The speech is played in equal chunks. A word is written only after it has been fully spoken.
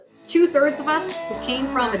2/3 of us who came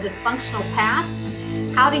from a dysfunctional past,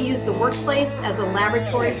 how to use the workplace as a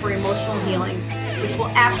laboratory for emotional healing, which will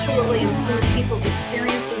absolutely improve people's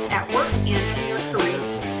experiences at work and in their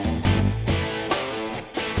careers.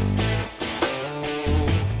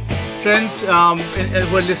 Friends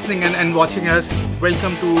who are listening and watching us,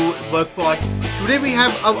 welcome to WorkPod. Today we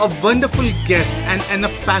have a wonderful guest and a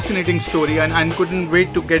fascinating story, and couldn't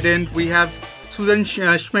wait to get in. We have Susan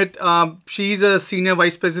Schmidt. She's a Senior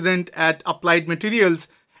Vice President at Applied Materials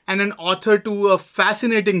and an author to a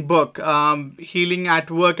fascinating book, Healing at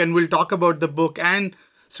Work, and we'll talk about the book and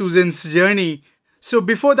Susan's journey. So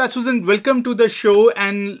before that, Susan, welcome to the show,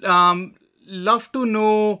 and love to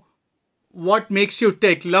know what makes you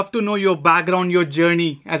tick. Love to know your background, your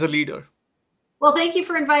journey as a leader. Well, thank you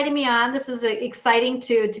for inviting me on. This is exciting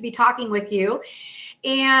to be talking with you.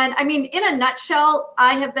 And I mean, in a nutshell,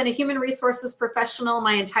 I have been a human resources professional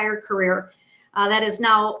my entire career. That is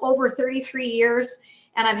now over 33 years.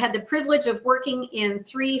 And I've had the privilege of working in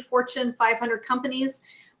 3 Fortune 500 companies.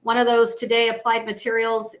 One of those today, Applied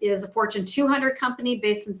Materials, is a Fortune 200 company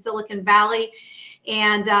based in Silicon Valley.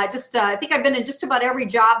 And I think I've been in just about every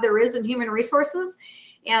job there is in human resources.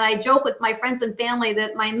 And I joke with my friends and family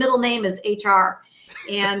that my middle name is HR.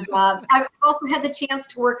 And I've also had the chance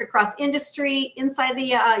to work across industry, inside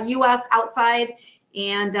the U.S., outside,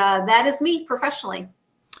 and that is me professionally.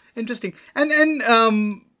 Interesting.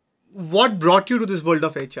 And what brought you to this world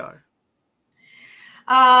of HR?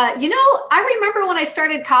 I remember when I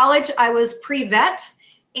started college, I was pre-vet.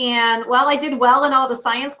 And while I did well in all the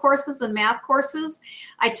science courses and math courses,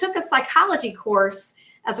 I took a psychology course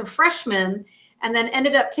as a freshman and then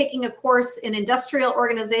ended up taking a course in industrial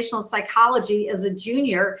organizational psychology as a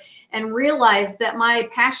junior and realized that my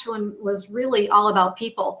passion was really all about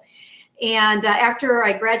people. And after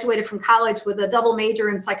I graduated from college with a double major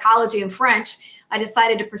in psychology and French, I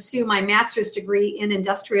decided to pursue my master's degree in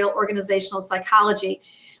industrial organizational psychology,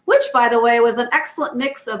 which, by the way, was an excellent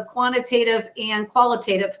mix of quantitative and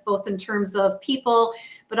qualitative, both in terms of people,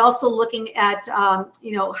 but also looking at,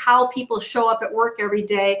 how people show up at work every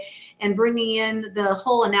day and bringing in the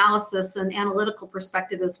whole analysis and analytical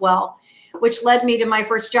perspective as well, which led me to my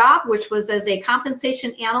first job, which was as a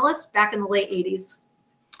compensation analyst back in the late 80s.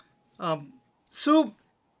 So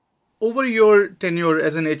over your tenure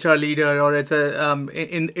as an HR leader or as a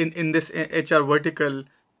in this HR vertical,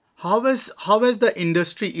 how has the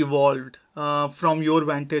industry evolved from your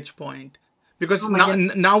vantage point? Because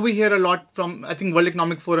now we hear a lot from, I think World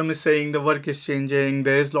Economic Forum is saying the work is changing.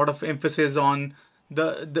 There is a lot of emphasis on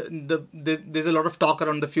there's a lot of talk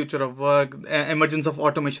around the future of work, emergence of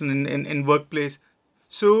automation in workplace.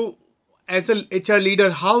 So as an HR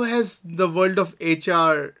leader, how has the world of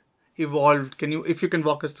HR evolved? If you can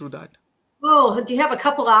walk us through that? Oh, do you have a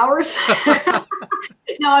couple hours?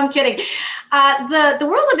 No, I'm kidding. The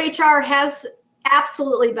world of HR has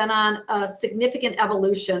absolutely been on a significant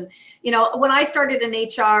evolution. When I started in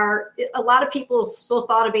HR, a lot of people still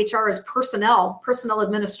thought of HR as personnel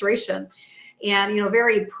administration, and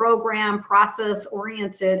very program process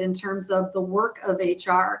oriented in terms of the work of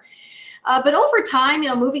HR. But over time,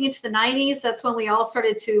 moving into the 90s, that's when we all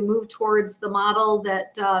started to move towards the model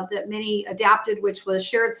that many adapted, which was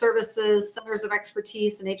shared services, centers of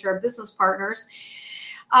expertise, and HR business partners.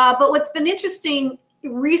 But what's been interesting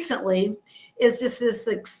recently is just this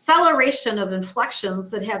acceleration of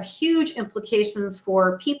inflections that have huge implications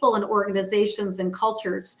for people and organizations and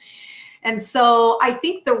cultures. And so I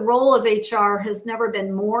think the role of HR has never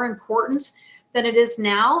been more important than it is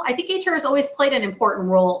now. I think HR has always played an important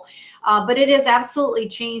role, but it has absolutely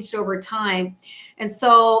changed over time. And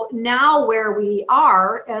so now where we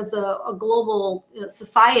are as a global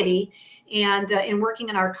society and in working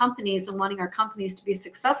in our companies and wanting our companies to be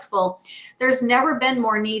successful, there's never been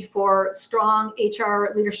more need for strong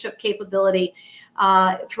HR leadership capability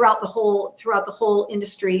throughout the whole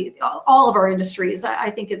industry, all of our industries. I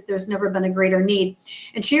think there's never been a greater need.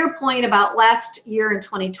 And to your point about last year in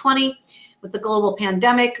 2020, with the global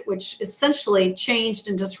pandemic, which essentially changed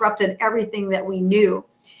and disrupted everything that we knew.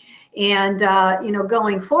 And,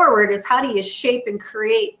 going forward is how do you shape and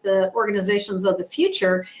create the organizations of the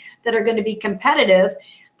future that are going to be competitive,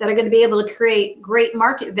 that are going to be able to create great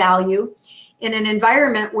market value in an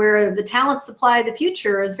environment where the talent supply of the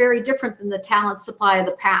future is very different than the talent supply of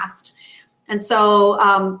the past. And so,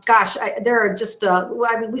 there are just,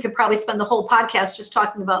 we could probably spend the whole podcast just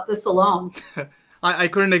talking about this alone. I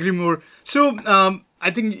couldn't agree more. So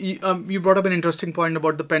I think you brought up an interesting point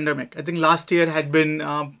about the pandemic. I think last year had been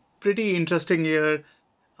a pretty interesting year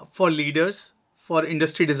for leaders, for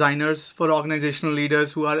industry designers, for organizational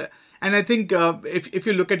leaders who are. And I think if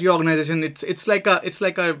you look at your organization, it's like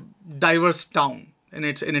a diverse town in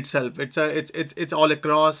itself. It's all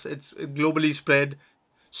across. It's globally spread.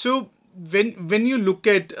 So when you look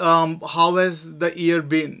at how has the year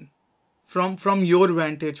been from your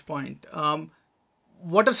vantage point,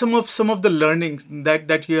 what are some of the learnings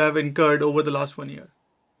that you have incurred over the last 1 year?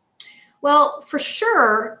 Well, for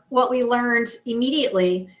sure, what we learned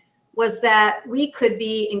immediately was that we could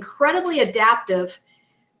be incredibly adaptive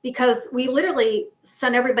because we literally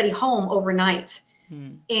sent everybody home overnight.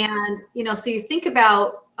 And, so you think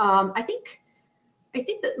about, I think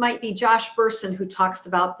that might be Josh Bersin who talks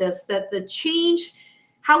about this, that the change,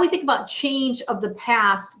 how we think about change of the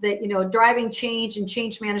past, that, driving change and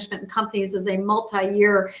change management in companies is a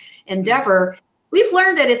multi-year endeavor. We've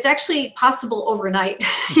learned that it's actually possible overnight.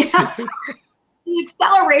 Yes. The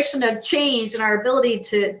acceleration of change and our ability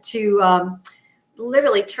to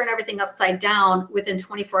literally turn everything upside down within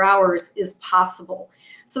 24 hours is possible.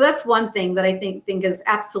 So that's one thing that I think is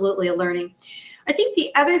absolutely a learning. I think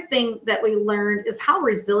the other thing that we learned is how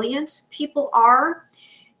resilient people are,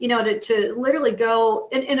 to literally go.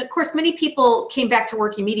 And of course, many people came back to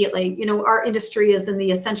work immediately. Our industry is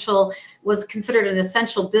was considered an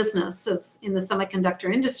essential business as in the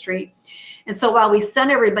semiconductor industry. And so while we sent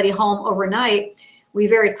everybody home overnight, we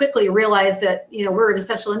very quickly realized that, we're an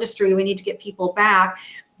essential industry. We need to get people back.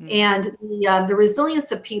 And the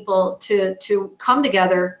resilience of people to come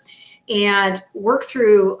together and work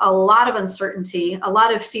through a lot of uncertainty, a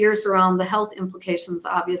lot of fears around the health implications,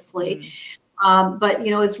 obviously. But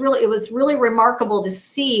it was really remarkable to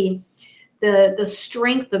see the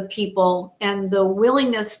strength of people and the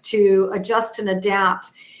willingness to adjust and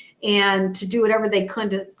adapt and to do whatever they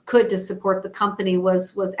could to support the company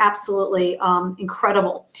was absolutely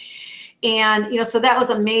incredible. And, so that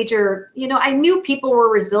was a major, I knew people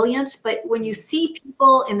were resilient, but when you see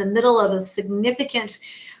people in the middle of a significant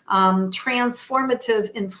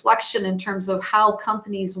transformative inflection in terms of how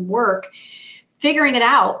companies work, figuring it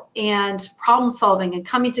out and problem solving and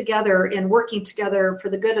coming together and working together for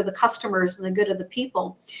the good of the customers and the good of the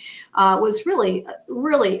people was really,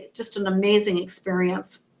 really just an amazing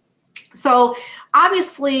experience. So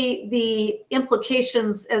obviously the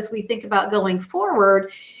implications as we think about going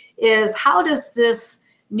forward is how does this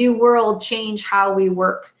new world change how we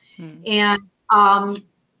work? And,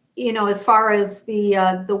 as far as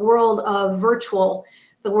the world of virtual,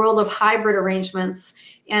 the world of hybrid arrangements,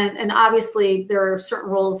 and obviously there are certain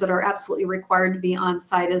roles that are absolutely required to be on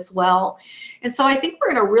site as well. And so I think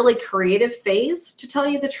we're in a really creative phase, to tell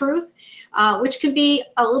you the truth, which can be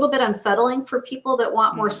a little bit unsettling for people that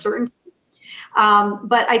want more certainty.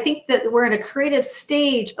 But I think that we're in a creative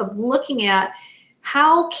stage of looking at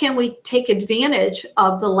how can we take advantage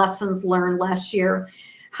of the lessons learned last year?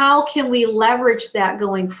 How can we leverage that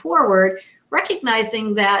going forward,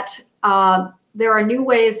 recognizing that there are new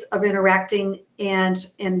ways of interacting and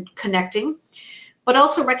connecting, but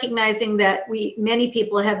also recognizing that many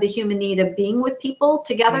people have the human need of being with people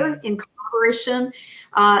together in collaboration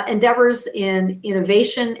endeavors, in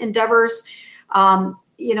innovation endeavors.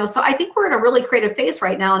 So I think we're in a really creative phase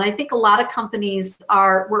right now. And I think a lot of companies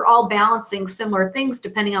we're all balancing similar things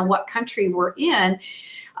depending on what country we're in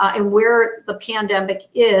and where the pandemic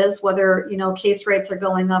is, whether, case rates are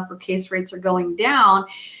going up or case rates are going down,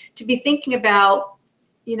 to be thinking about,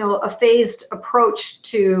 a phased approach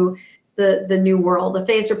to the new world, a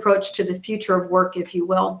phased approach to the future of work, if you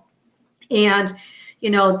will. And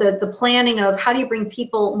the planning of how do you bring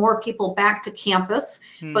more people back to campus,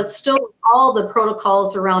 but still all the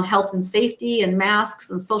protocols around health and safety and masks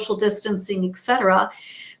and social distancing, et cetera.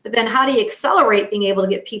 But then how do you accelerate being able to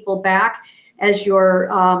get people back as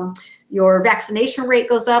your vaccination rate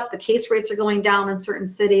goes up, the case rates are going down in certain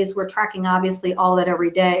cities. We're tracking obviously all that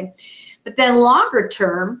every day. But then longer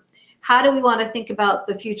term, how do we want to think about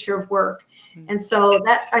the future of work? And so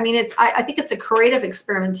I think it's a creative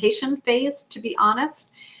experimentation phase, to be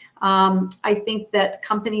honest. I think that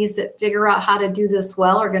companies that figure out how to do this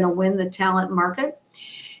well are going to win the talent market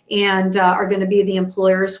and are going to be the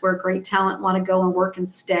employers where great talent want to go and work and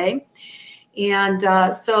stay. And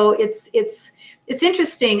so it's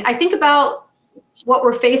interesting. I think about what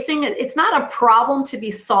we're facing. It's not a problem to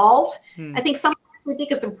be solved. I think sometimes we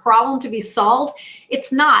think it's a problem to be solved.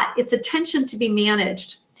 It's not. It's a tension to be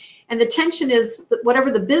managed. And the tension is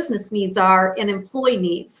whatever the business needs are and employee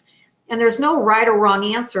needs. And there's no right or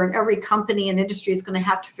wrong answer. And every company and industry is going to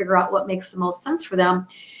have to figure out what makes the most sense for them.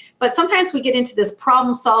 But sometimes we get into this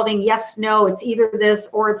problem solving, yes, no, it's either this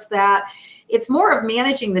or it's that. It's more of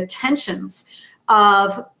managing the tensions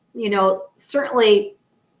of, certainly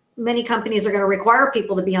many companies are going to require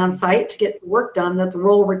people to be on site to get the work done, that the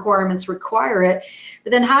role requirements require it.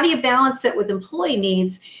 But then how do you balance it with employee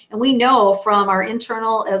needs? And we know from our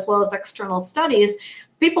internal as well as external studies,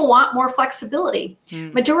 people want more flexibility.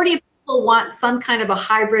 Majority of people want some kind of a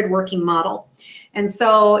hybrid working model. And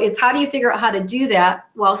so it's how do you figure out how to do that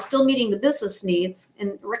while still meeting the business needs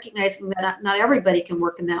and recognizing that not everybody can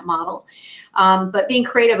work in that model, but being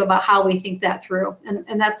creative about how we think that through.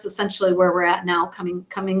 And that's essentially where we're at now,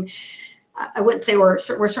 coming. I wouldn't say we're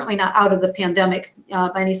certainly not out of the pandemic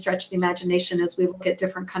by any stretch of the imagination as we look at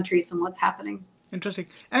different countries and what's happening. Interesting.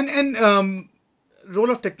 And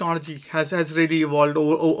role of technology has really evolved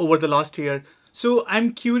over the last year. So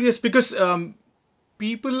I'm curious because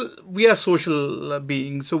we are social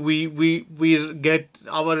beings, so we get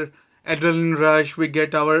our adrenaline rush, we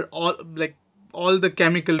get our all the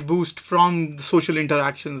chemical boost from the social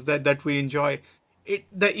interactions that we enjoy.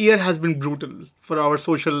 The year has been brutal for our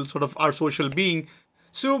social being.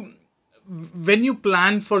 So when you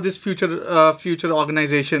plan for this future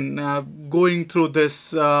organization going through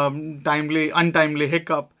this untimely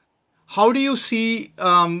hiccup, how do you see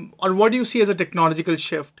or what do you see as a technological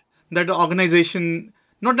shift that the organization,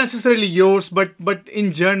 not necessarily yours, but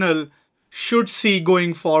in general, should see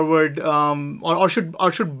going forward, or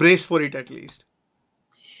should brace for it at least?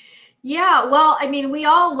 Yeah, well, I mean, we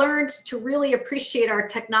all learned to really appreciate our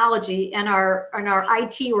technology and our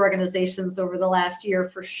IT organizations over the last year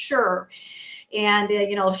for sure. And,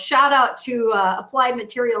 shout out to Applied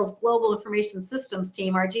Materials Global Information Systems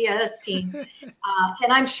team, our GIS team.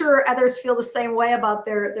 And I'm sure others feel the same way about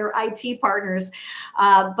their IT partners.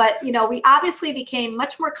 But, we obviously became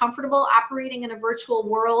much more comfortable operating in a virtual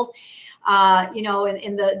world. And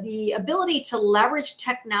the ability to leverage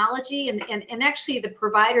technology and actually the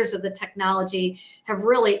providers of the technology have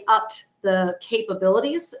really upped the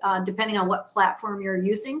capabilities depending on what platform you're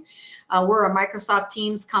using. We're a Microsoft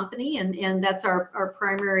Teams company, and that's our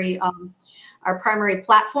primary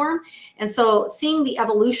platform. And so seeing the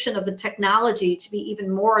evolution of the technology to be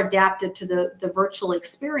even more adapted to the virtual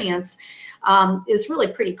experience is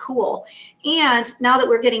really pretty cool. And now that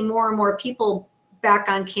we're getting more and more people back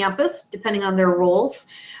on campus, depending on their roles,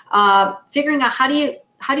 figuring out how do you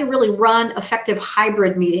really run effective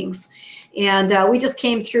hybrid meetings. And we just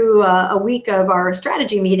came through a week of our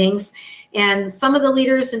strategy meetings, and some of the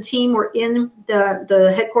leaders and team were in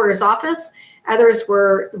the headquarters office. Others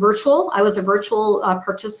were virtual. I was a virtual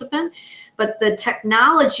participant, but the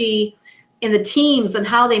technology in the teams and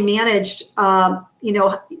how they managed,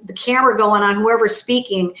 the camera going on whoever's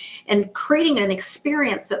speaking and creating an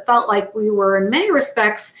experience that felt like we were in many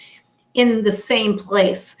respects in the same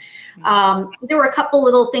place. There were a couple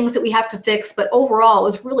little things that we have to fix, but overall it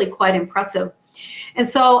was really quite impressive. And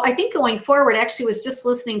so I think going forward, actually was just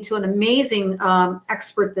listening to an amazing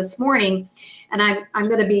expert this morning, and I'm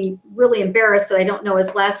going to be really embarrassed that I don't know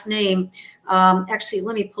his last name. Actually,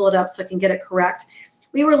 let me pull it up so I can get it correct.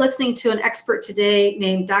 We were listening to an expert today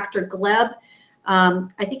named Dr. Gleb.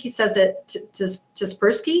 I think he says it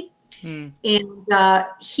Jaspersky. And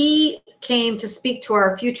he came to speak to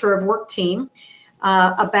our Future of Work team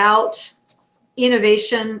about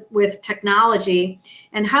innovation with technology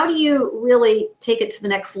and how do you really take it to the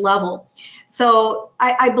next level. So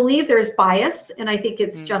I believe there's bias, and I think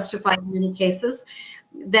it's justified in many cases,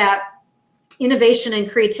 that innovation and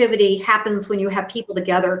creativity happens when you have people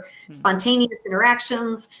together, spontaneous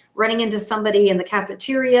interactions, running into somebody in the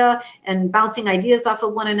cafeteria and bouncing ideas off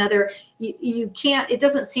of one another. You can't, it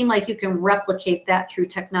doesn't seem like you can replicate that through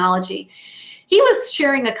technology. He was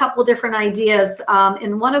sharing a couple different ideas,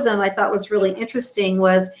 and one of them I thought was really interesting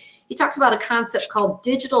was he talked about a concept called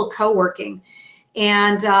digital co-working,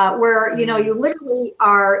 and where you literally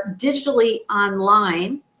are digitally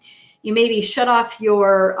online. You maybe shut off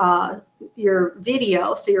your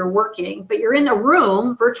video, so you're working, but you're in a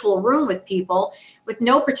room, virtual room with people with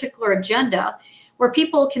no particular agenda, where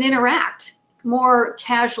people can interact more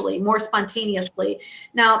casually, more spontaneously.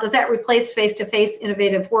 Now, does that replace face-to-face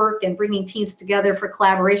innovative work and bringing teams together for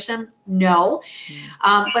collaboration? No.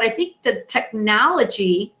 But I think the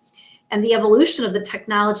technology and the evolution of the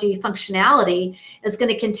technology functionality is going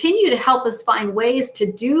to continue to help us find ways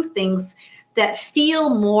to do things that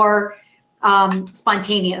feel more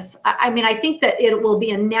spontaneous. I mean, I think that it will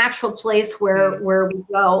be a natural place where we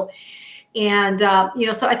go. And,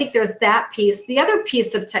 so I think there's that piece. The other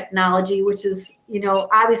piece of technology, which is,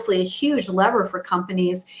 obviously a huge lever for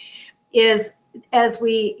companies, is as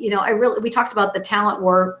we talked about the talent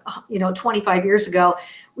war, 25 years ago,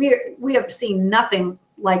 we have seen nothing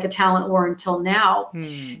like a talent war until now.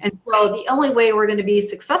 And so the only way we're going to be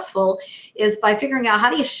successful is by figuring out how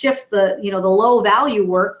do you shift the low value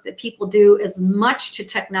work that people do as much to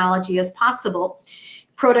technology as possible,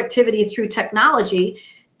 productivity through technology,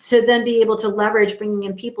 to then be able to leverage bringing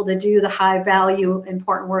in people to do the high value,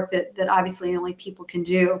 important work that obviously only people can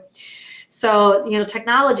do. So,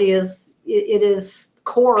 technology is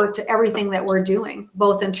core to everything that we're doing,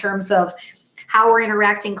 both in terms of how we're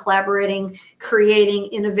interacting, collaborating, creating,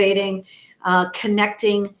 innovating,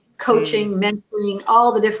 connecting, coaching, mentoring,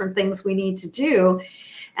 all the different things we need to do.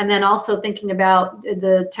 And then also thinking about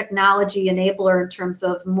the technology enabler in terms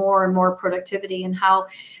of more and more productivity and how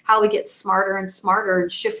we get smarter and smarter and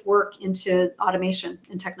shift work into automation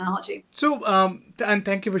and technology. So, and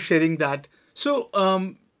thank you for sharing that. So,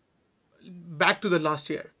 back to the last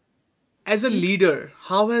year. As a leader,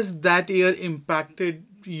 how has that year impacted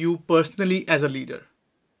you personally as a leader?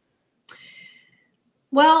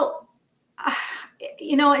 Well,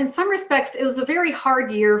 in some respects, it was a very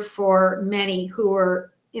hard year for many who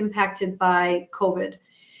were impacted by COVID,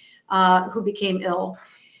 who became ill.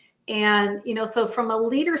 And, so from a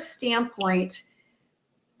leader standpoint,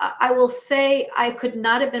 I will say I could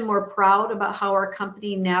not have been more proud about how our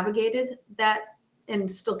company navigated that and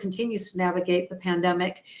still continues to navigate the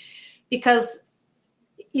pandemic. Because,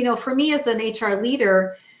 for me as an HR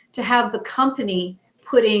leader, to have the company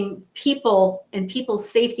putting people and people's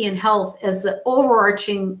safety and health as the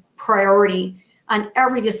overarching priority on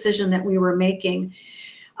every decision that we were making,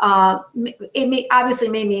 obviously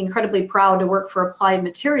made me incredibly proud to work for Applied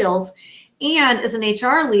Materials. And as an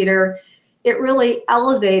HR leader, it really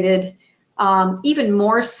elevated even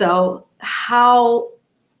more so how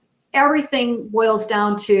everything boils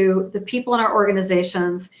down to the people in our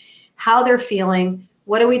organizations, how they're feeling,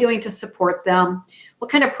 what are we doing to support them, what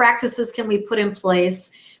kind of practices can we put in place.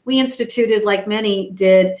 We instituted, like many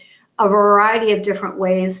did, a variety of different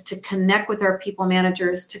ways to connect with our people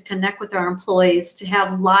managers, to connect with our employees, to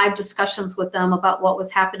have live discussions with them about what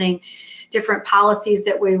was happening, different policies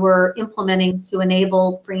that we were implementing to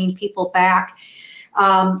enable bringing people back.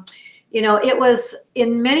 It was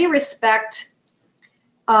in many respects,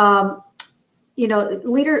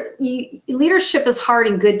 leadership is hard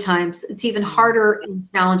in good times. It's even harder in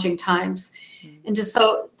challenging times. And just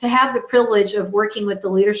so to have the privilege of working with the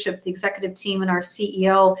leadership, the executive team, and our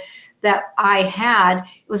CEO that I had,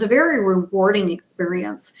 it was a very rewarding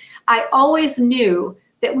experience. I always knew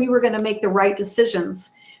that we were going to make the right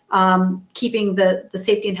decisions, keeping the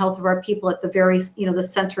safety and health of our people at the very, the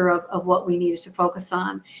center of what we needed to focus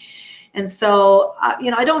on. And so,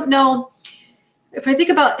 I don't know. If I think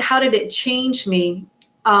about how did it change me,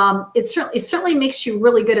 it certainly makes you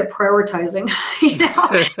really good at prioritizing.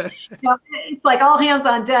 It's like all hands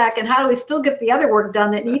on deck, and how do we still get the other work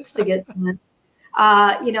done that needs to get done?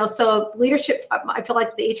 So leadership. I feel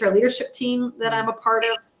like the HR leadership team that I'm a part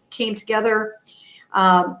of came together.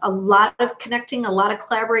 A lot of connecting, a lot of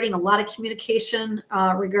collaborating, a lot of communication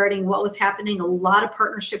regarding what was happening. A lot of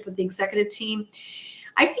partnership with the executive team.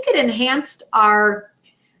 I think it enhanced our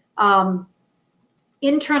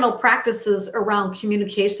internal practices around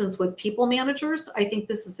communications with people managers. I think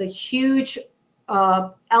this is a huge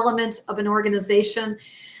element of an organization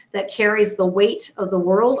that carries the weight of the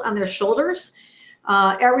world on their shoulders.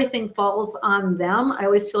 Everything falls on them. I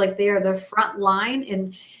always feel like they are the front line.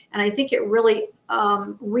 And I think it really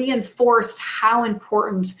reinforced how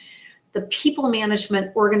important the people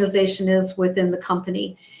management organization is within the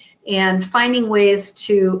company, and finding ways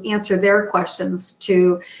to answer their questions,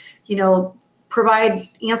 to, provide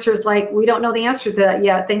answers like, we don't know the answer to that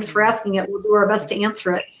yet. Thanks for asking it. We'll do our best to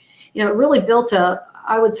answer it. It really built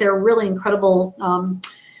I would say, a really incredible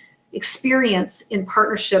experience in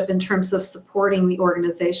partnership in terms of supporting the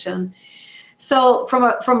organization. So from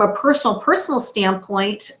a personal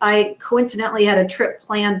standpoint, I coincidentally had a trip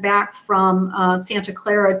planned back from Santa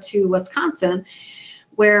Clara to Wisconsin,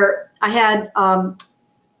 where I had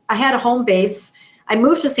a home base. I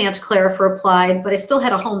moved to Santa Clara for Applied, but I still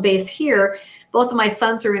had a home base here. Both of my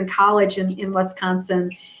sons are in college in Wisconsin.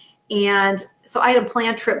 And so I had a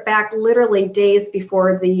planned trip back literally days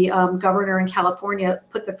before the governor in California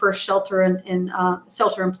put the first shelter in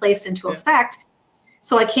place into effect.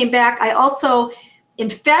 So I came back. I also, in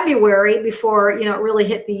February, before it really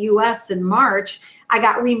hit the U.S. in March, I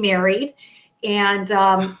got remarried. And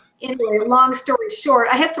anyway, long story short,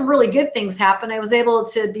 I had some really good things happen. I was able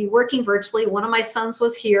to be working virtually. One of my sons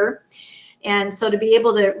was here. And so to be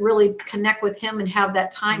able to really connect with him and have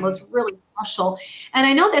that time was really special. And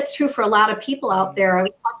I know that's true for a lot of people out there. I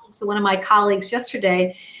was talking to one of my colleagues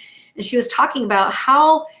yesterday, and she was talking about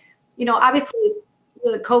how, obviously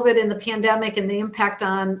the COVID and the pandemic and the impact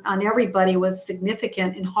on everybody was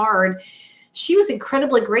significant and hard. She was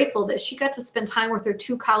incredibly grateful that she got to spend time with her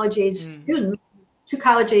two college-age students, two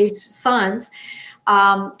college-age sons,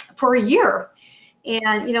 for a year.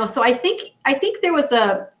 And, you know, so I think there was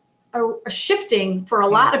a shifting for a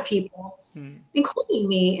lot of people, including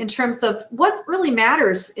me, in terms of what really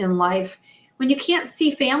matters in life when you can't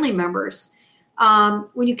see family members,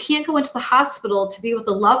 when you can't go into the hospital to be with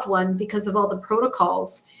a loved one because of all the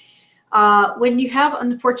protocols, when you have,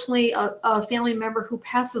 unfortunately, a family member who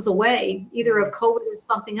passes away, either of COVID or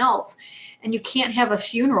something else, and you can't have a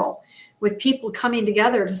funeral with people coming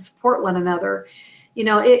together to support one another. You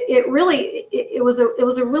know, it was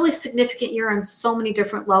a really significant year on so many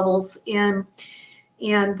different levels. And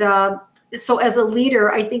so as a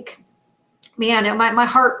leader, I think, man, my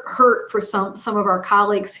heart hurt for some of our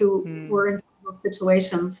colleagues who were in those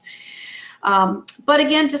situations. But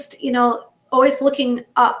again, just, you know, always looking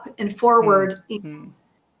up and forward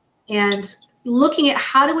and looking at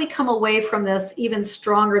how do we come away from this even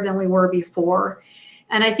stronger than we were before.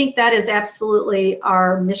 And I think that is absolutely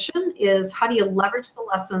our mission, is how do you leverage the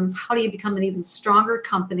lessons? How do you become an even stronger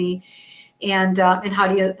company? And how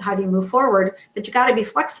do you move forward? But you got to be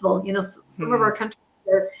flexible. You know, some of our countries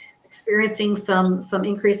are experiencing some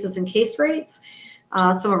increases in case rates.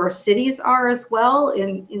 Some of our cities are as well.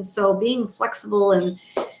 And so being flexible and,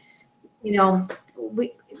 you know,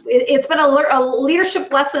 it's been a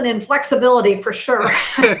leadership lesson in flexibility for sure.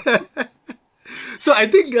 So I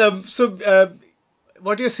think,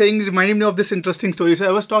 what you're saying reminded me of this interesting story. So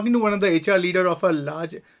I was talking to one of the HR leader of one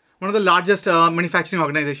of the largest manufacturing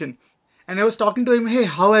organization. And I was talking to him, hey,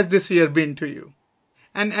 how has this year been to you?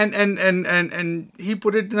 And he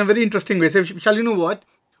put it in a very interesting way. So, Vishal, you know what?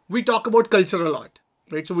 We talk about culture a lot,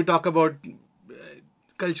 right? So we talk about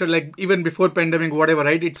culture, like even before pandemic, whatever,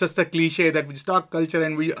 right? It's just a cliche that we just talk culture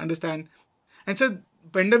and we understand. And so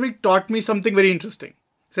pandemic taught me something very interesting.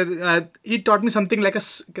 So he taught me something like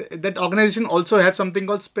that organization also have something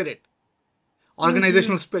called spirit,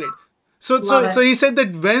 organizational spirit. So he said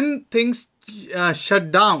that when things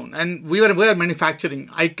shut down and we were manufacturing,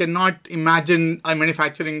 I cannot imagine a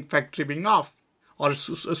manufacturing factory being off or a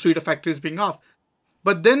suite of factories being off.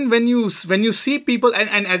 But then when you see people,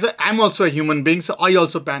 and I'm also a human being, so I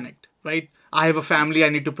also panicked, right? I have a family I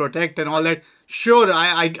need to protect and all that. Sure,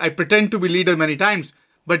 I pretend to be leader many times,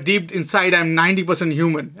 but deep inside I'm 90%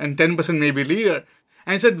 human and 10% maybe leader.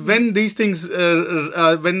 And I said, when these things,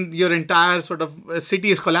 when your entire sort of city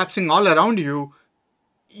is collapsing all around you,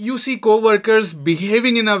 you see co-workers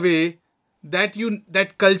behaving in a way that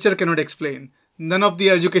culture cannot explain. None of the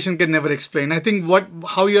education can never explain. I think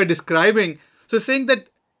how you are describing. So saying that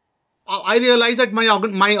I realize that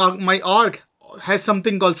my org has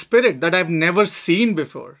something called spirit that I've never seen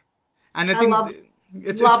before. And I think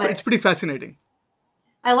it's pretty fascinating.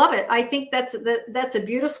 I love it. I think that's a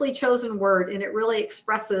beautifully chosen word, and it really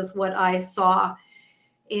expresses what I saw.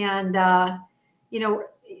 And, you know,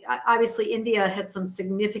 obviously India had some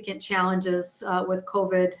significant challenges with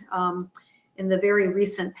COVID in the very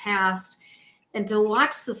recent past. And to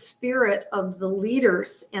watch the spirit of the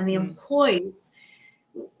leaders and the employees,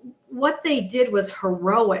 what they did was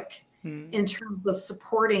heroic in terms of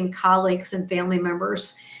supporting colleagues and family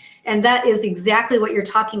members. And that is exactly what you're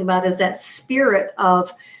talking about, is that spirit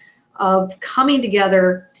of coming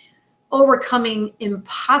together, overcoming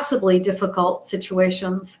impossibly difficult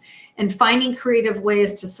situations, and finding creative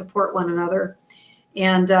ways to support one another.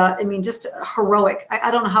 And I mean, just heroic. I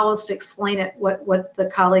don't know how else to explain it, what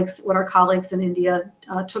our colleagues in India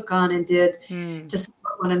took on and did to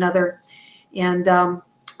support one another. And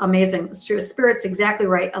amazing. It's true. Spirit's exactly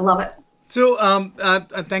right. I love it. So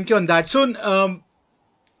thank you on that. So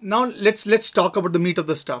now let's talk about the meat of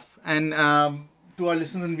the stuff, and to our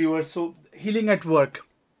listeners and viewers. So Healing at Work.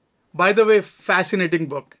 By the way, fascinating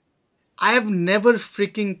book. I have never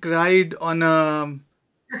freaking cried on a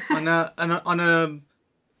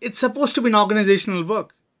it's supposed to be an organizational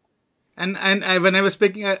book. And when I was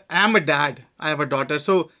speaking, I am a dad. I have a daughter.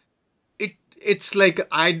 So it's like,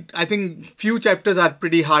 I think few chapters are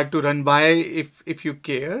pretty hard to run by if you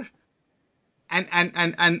care.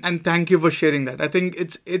 And thank you for sharing that. I think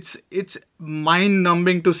it's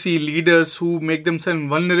mind-numbing to see leaders who make themselves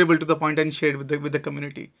vulnerable to the point and share with the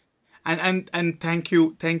community. And thank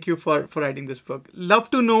you for writing this book. Love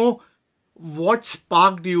to know what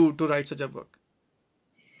sparked you to write such a book.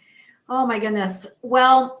 Oh my goodness.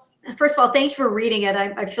 Well, first of all, thank you for reading it.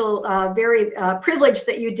 I feel very privileged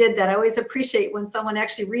that you did that. I always appreciate when someone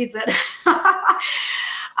actually reads it.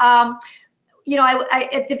 I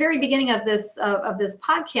at the very beginning of this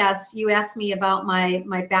podcast, you asked me about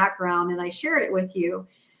my background, and I shared it with you.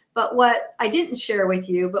 But what I didn't share with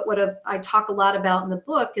you, but what I talk a lot about in the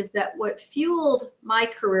book, is that what fueled my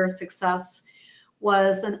career success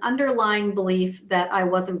was an underlying belief that I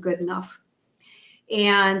wasn't good enough.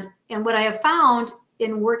 And what I have found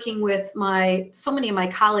in working with so many of my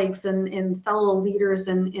colleagues and fellow leaders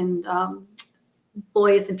and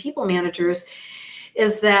employees and people managers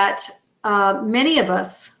is that many of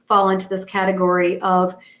us fall into this category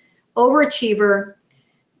of overachiever,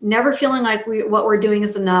 never feeling like what we're doing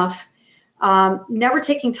is enough, never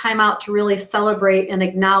taking time out to really celebrate and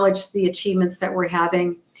acknowledge the achievements that we're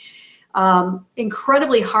having,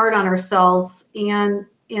 incredibly hard on ourselves, and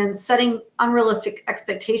setting unrealistic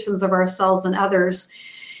expectations of ourselves and others.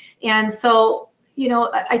 And so,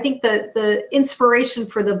 I think the inspiration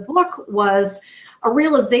for the book was a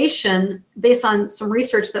realization based on some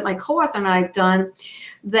research that my co-author and I have done,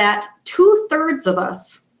 that two-thirds of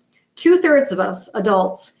us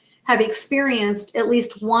adults have experienced at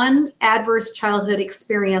least one adverse childhood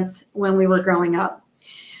experience when we were growing up.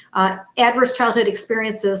 Adverse childhood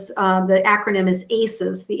experiences, the acronym is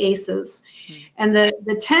ACEs, the ACEs. And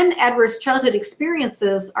the 10 adverse childhood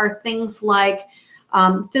experiences are things like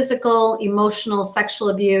physical, emotional, sexual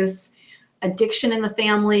abuse, addiction in the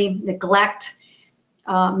family, neglect,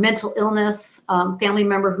 mental illness, family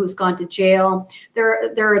member who's gone to jail.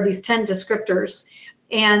 There are these 10 descriptors.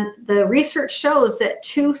 And the research shows that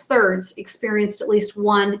 2/3 experienced at least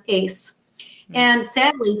one ACE. And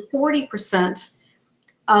sadly, 40%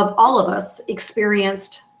 of all of us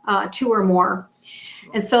experienced 2 or more.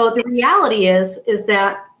 And so the reality is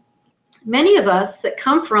that many of us that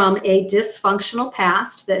come from a dysfunctional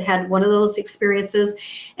past that had one of those experiences,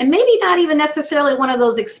 and maybe not even necessarily one of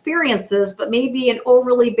those experiences, but maybe an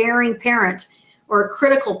overly bearing parent or a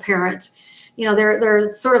critical parent,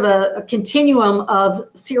 there's sort of a continuum of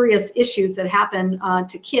serious issues that happen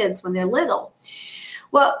to kids when they're little.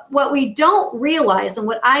 Well, what we don't realize, and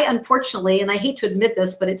what I unfortunately, and I hate to admit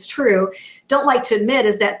this, but it's true, don't like to admit,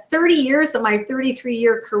 is that 30 years of my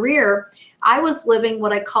 33-year career, I was living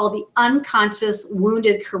what I call the unconscious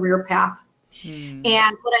wounded career path.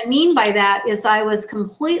 And what I mean by that is I was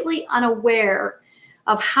completely unaware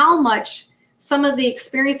of how much some of the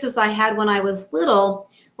experiences I had when I was little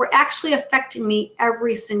were actually affecting me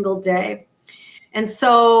every single day. And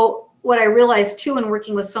so what I realized too in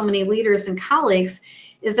working with so many leaders and colleagues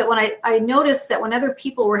is that when I noticed that when other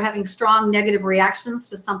people were having strong negative reactions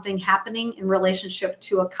to something happening in relationship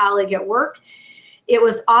to a colleague at work, it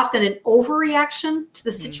was often an overreaction to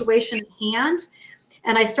the situation at hand.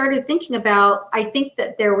 And I started thinking about, I think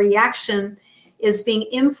that their reaction is being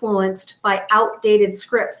influenced by outdated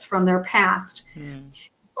scripts from their past.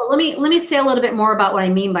 Well, let me say a little bit more about what I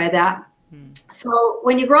mean by that. So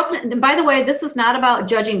when you grow up, and by the way, this is not about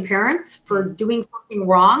judging parents for doing something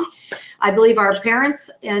wrong. I believe our parents,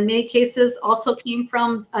 in many cases, also came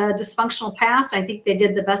from a dysfunctional past. I think they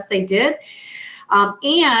did the best they did.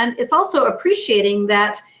 And it's also appreciating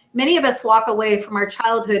that many of us walk away from our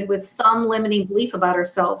childhood with some limiting belief about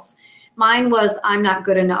ourselves. Mine was, I'm not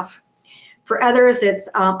good enough. For others, it's,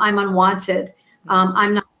 I'm unwanted.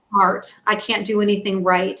 I'm not smart. I can't do anything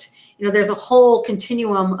right. There's a whole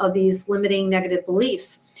continuum of these limiting negative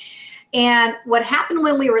beliefs. And what happened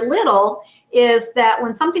when we were little is that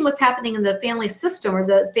when something was happening in the family system or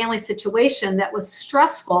the family situation that was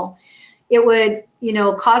stressful, it would,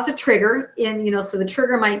 cause a trigger. And, so the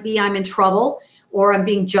trigger might be I'm in trouble or I'm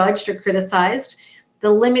being judged or criticized. The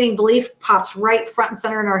limiting belief pops right front and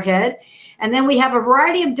center in our head. And then we have a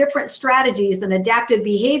variety of different strategies and adaptive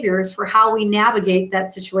behaviors for how we navigate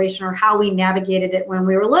that situation or how we navigated it when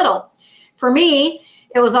we were little. For me,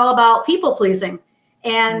 it was all about people pleasing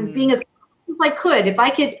and being as good as I could. If I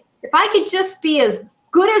could just be as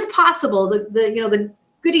good as possible, the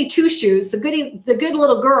goody two shoes, the good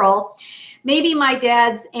little girl, maybe my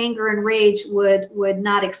dad's anger and rage would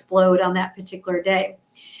not explode on that particular day.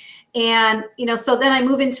 And so then I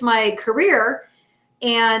move into my career.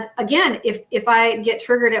 And again, if I get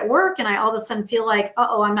triggered at work and I all of a sudden feel like,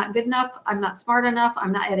 I'm not good enough, I'm not smart enough,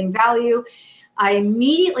 I'm not adding value, I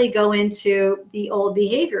immediately go into the old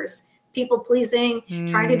behaviors, people pleasing,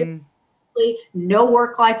 trying to do no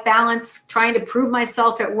work-life balance, trying to prove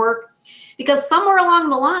myself at work. Because somewhere along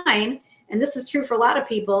the line, and this is true for a lot of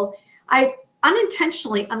people, I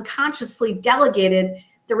unintentionally, unconsciously delegated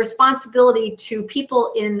the responsibility to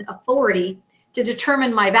people in authority to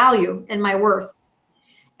determine my value and my worth.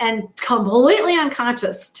 And completely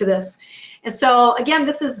unconscious to this. And so again,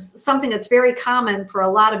 this is something that's very common for a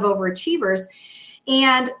lot of overachievers.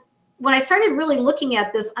 And when I started really looking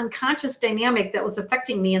at this unconscious dynamic that was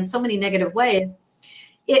affecting me in so many negative ways,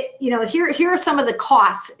 here are some of the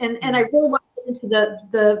costs, and I really want to get into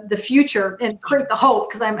the future and create the hope,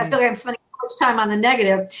 because I feel like I'm spending too much time on the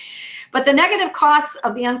negative. But the negative costs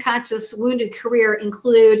of the unconscious wounded career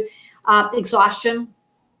include exhaustion,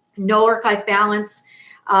 no work-life balance,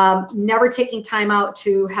 never taking time out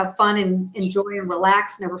to have fun and enjoy and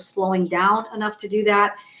relax, never slowing down enough to do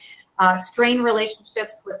that, strained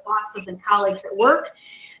relationships with bosses and colleagues at work,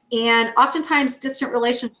 and oftentimes distant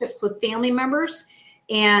relationships with family members,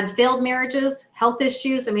 and failed marriages, health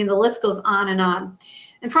issues. I mean, the list goes on and on.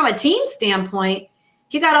 And from a team standpoint,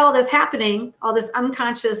 if you got all this happening, all this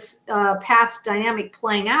unconscious past dynamic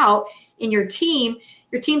playing out in your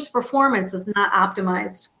team's performance is not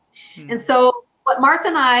optimized. And so what Martha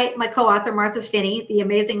and I, my co-author, Martha Finney, the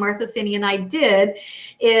amazing Martha Finney, and I did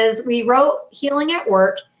is we wrote Healing at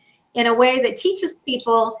Work in a way that teaches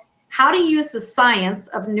people how to use the science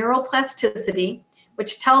of neuroplasticity,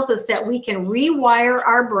 which tells us that we can rewire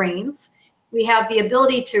our brains. We have the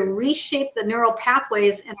ability to reshape the neural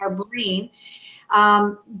pathways in our brain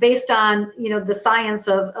based on the science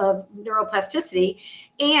of neuroplasticity.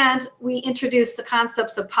 And we introduce the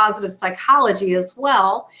concepts of positive psychology as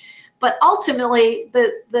well. But ultimately,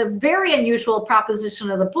 the very unusual proposition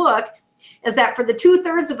of the book is that for the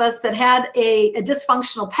 2/3 of us that had a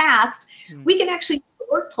dysfunctional past, we can actually use the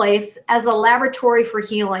workplace as a laboratory for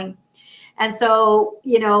healing. And so,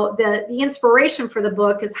 the inspiration for the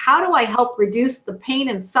book is, how do I help reduce the pain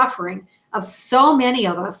and suffering of so many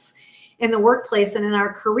of us in the workplace and in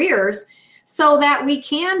our careers, so that we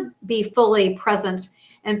can be fully present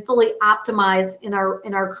and fully optimized in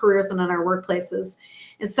our careers and in our workplaces.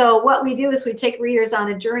 And so what we do is we take readers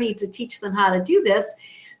on a journey to teach them how to do this,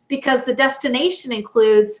 because the destination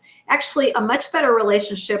includes actually a much better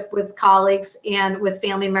relationship with colleagues and with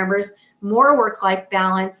family members, more work-life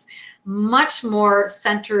balance, much more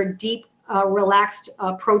centered, deep, relaxed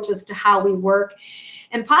approaches to how we work.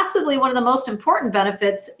 And possibly one of the most important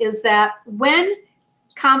benefits is that when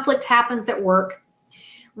conflict happens at work,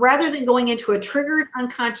 rather than going into a triggered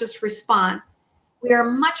unconscious response, we are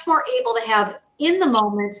much more able to have in the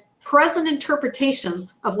moment present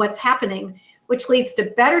interpretations of what's happening, which leads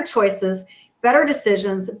to better choices, better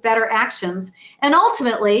decisions, better actions. And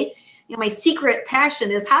ultimately, my secret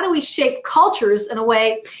passion is, how do we shape cultures in a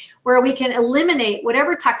way where we can eliminate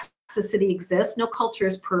whatever toxicity exists? No culture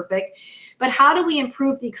is perfect. But how do we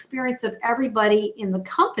improve the experience of everybody in the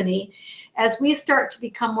company as we start to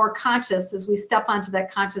become more conscious, as we step onto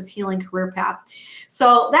that conscious healing career path?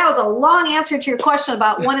 So that was a long answer to your question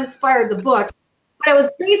about what inspired the book. But it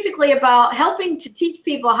was basically about helping to teach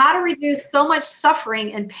people how to reduce so much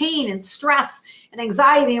suffering and pain and stress and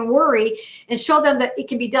anxiety and worry, and show them that it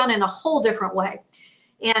can be done in a whole different way.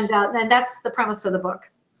 And that's the premise of the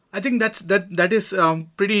book. I think that is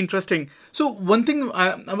pretty interesting. So one thing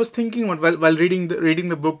I was thinking about while reading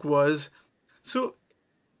the book was, so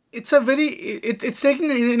it's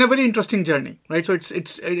taking in a very interesting journey, right? So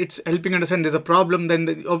it's helping understand there's a problem.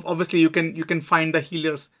 Then obviously you can find the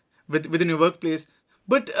healers within your workplace.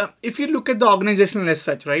 But if you look at the organizational as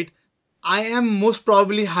such, right? I am most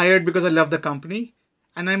probably hired because I love the company,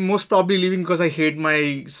 and I'm most probably leaving because I hate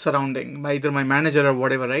my surrounding, either my manager or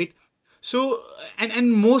whatever, right? So,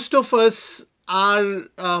 and most of us are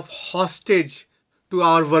hostage to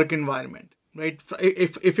our work environment, right?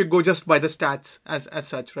 If you go just by the stats as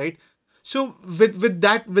such, right? So with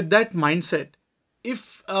that mindset,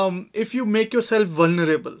 if you make yourself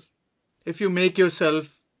vulnerable, if you make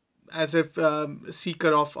yourself as a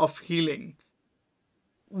seeker of healing,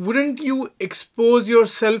 wouldn't you expose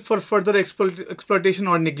yourself for further exploitation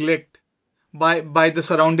or neglect by the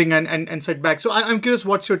surrounding and setback? So I'm curious,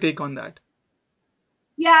 what's your take on that?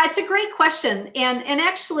 Yeah, it's a great question. And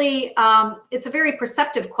actually, it's a very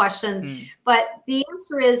perceptive question. But the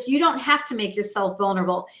answer is, you don't have to make yourself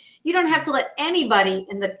vulnerable. You don't have to let anybody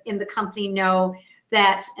in the company know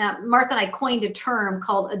that Martha and I coined a term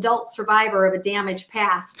called adult survivor of a damaged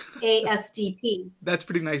past, ASDP. That's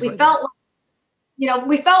pretty nice. We felt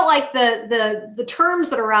like the terms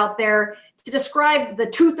that are out there to describe the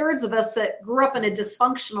 2/3 of us that grew up in a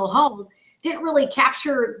dysfunctional home didn't really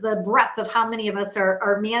capture the breadth of how many of us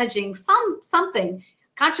are managing something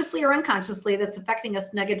consciously or unconsciously that's affecting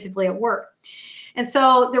us negatively at work. And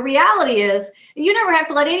so the reality is, you never have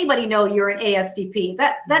to let anybody know you're an ASDP.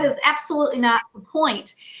 That is absolutely not the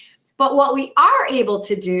point. But what we are able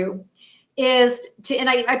to do is to, and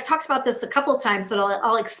I've talked about this a couple of times, but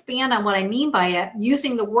I'll expand on what I mean by it,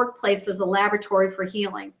 using the workplace as a laboratory for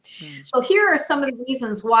healing. So here are some of the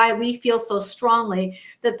reasons why we feel so strongly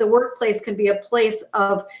that the workplace can be a place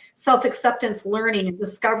of self-acceptance, learning, and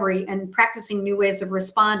discovery, and practicing new ways of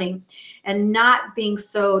responding, and not being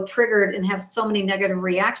so triggered and have so many negative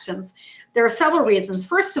reactions. There are several reasons.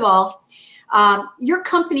 First of all, your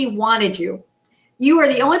company wanted you. You are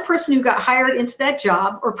the only person who got hired into that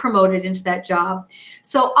job or promoted into that job.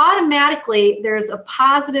 So automatically there's a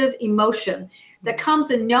positive emotion that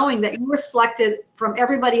comes in knowing that you were selected from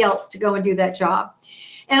everybody else to go and do that job.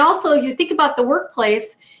 And also, if you think about the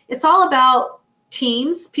workplace, it's all about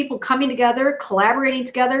teams, people coming together, collaborating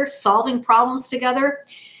together, solving problems together.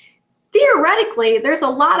 Theoretically, there's a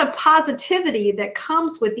lot of positivity that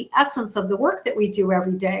comes with the essence of the work that we do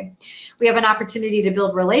every day. We have an opportunity to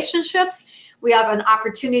build relationships. We have an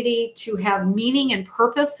opportunity to have meaning and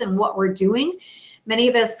purpose in what we're doing. Many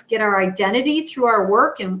of us get our identity through our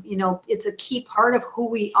work, and it's a key part of who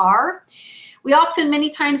we are. We often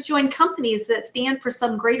many times join companies that stand for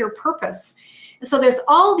some greater purpose. And so there's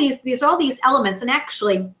all these elements. And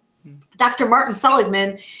actually, Dr. Martin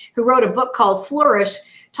Seligman, who wrote a book called Flourish,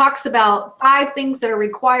 talks about 5 things that are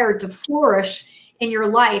required to flourish in your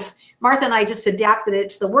life. Martha and I just adapted it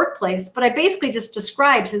to the workplace, but I basically just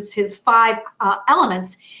described his 5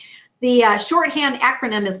 elements. The shorthand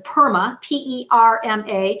acronym is PERMA,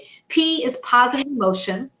 P-E-R-M-A. P is positive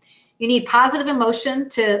emotion. You need positive emotion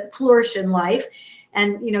to flourish in life.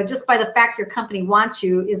 And, just by the fact your company wants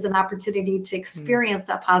you is an opportunity to experience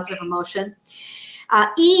that positive emotion.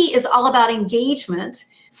 E is all about engagement.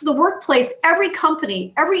 So the workplace, every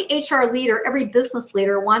company, every HR leader, every business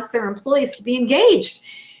leader wants their employees to be engaged,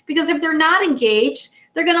 because if they're not engaged,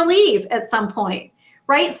 they're going to leave at some point,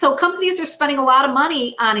 right? So companies are spending a lot of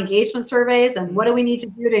money on engagement surveys and what do we need to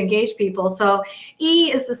do to engage people? So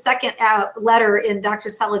E is the second letter in Dr.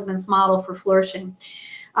 Seligman's model for flourishing.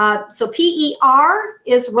 So PER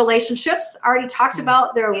is relationships. I already talked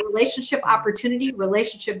about their relationship opportunity,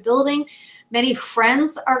 relationship building. Many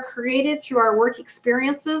friends are created through our work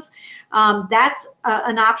experiences. That's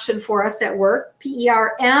an option for us at work.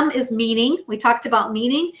 PERM is meaning. We talked about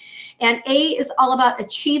meaning. And A is all about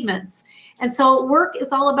achievements. And so work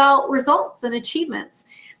is all about results and achievements.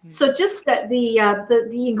 So just that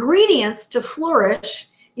the ingredients to flourish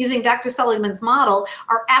using Dr. Seligman's model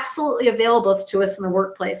are absolutely available to us in the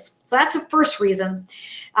workplace. So that's the first reason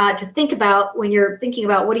to think about when you're thinking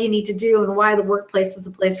about what do you need to do and why the workplace is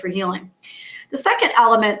a place for healing. The second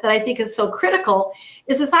element that I think is so critical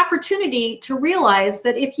is this opportunity to realize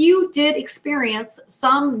that if you did experience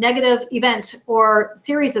some negative event or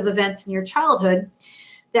series of events in your childhood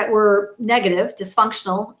that were negative,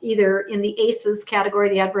 dysfunctional, either in the ACEs category,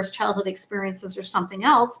 the adverse childhood experiences, or something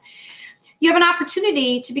else, you have an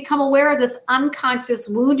opportunity to become aware of this unconscious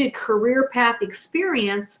wounded career path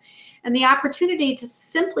experience and the opportunity to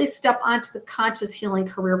simply step onto the conscious healing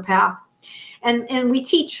career path. And we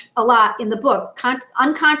teach a lot in the book,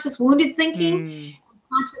 unconscious wounded thinking,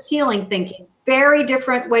 conscious healing thinking, very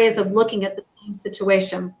different ways of looking at the same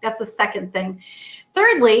situation. That's the second thing.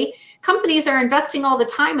 Thirdly, companies are investing all the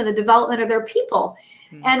time in the development of their people.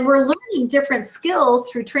 And we're learning different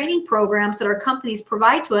skills through training programs that our companies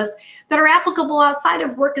provide to us that are applicable outside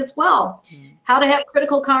of work as well. How to have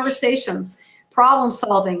critical conversations, problem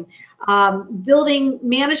solving, building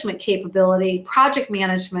management capability, project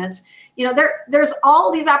management. There's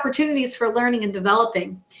all these opportunities for learning and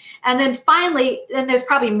developing. And then finally, and there's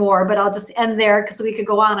probably more, but I'll just end there because we could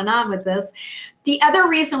go on and on with this. The other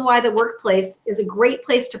reason why the workplace is a great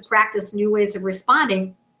place to practice new ways of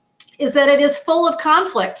responding is that it is full of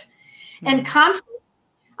conflict. And conflict,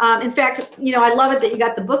 in fact, I love it that you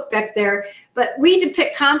got the book back there, but we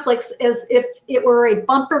depict conflicts as if it were a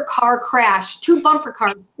bumper car crash, 2 bumper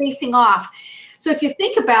cars facing off. So if you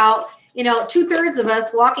think about, 2/3 of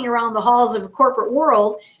us walking around the halls of a corporate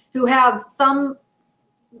world who have some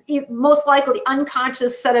most likely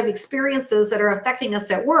unconscious set of experiences that are affecting us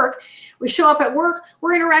at work. We show up at work,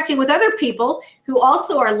 we're interacting with other people who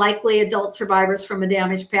also are likely adult survivors from a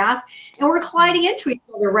damaged past, and we're colliding into each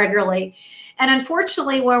other regularly. And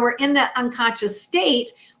unfortunately, when we're in that unconscious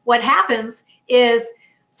state, what happens is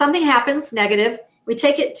something happens negative. We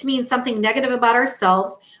take it to mean something negative about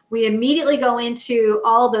ourselves. We immediately go into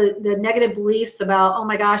all the negative beliefs about, oh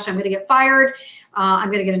my gosh, I'm going to get fired. I'm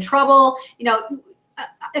going to get in trouble.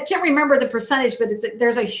 I can't remember the percentage, but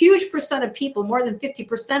there's a huge percent of people, more than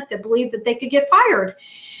 50%, that believe that they could get fired.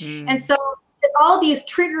 And so all these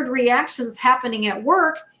triggered reactions happening at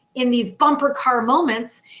work in these bumper car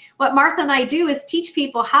moments, what Martha and I do is teach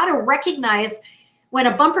people how to recognize when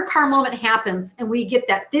a bumper car moment happens and we get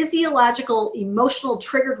that physiological, emotional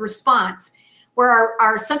triggered response where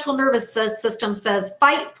our central nervous system says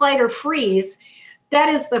fight, flight, or freeze, that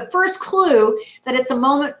is the first clue that it's a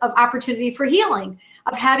moment of opportunity for healing,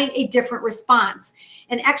 of having a different response,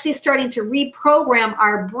 and actually starting to reprogram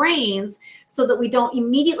our brains so that we don't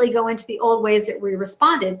immediately go into the old ways that we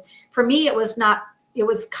responded. For me, it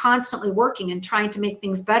was constantly working and trying to make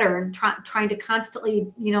things better and trying to constantly,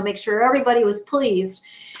 make sure everybody was pleased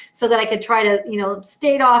so that I could try to,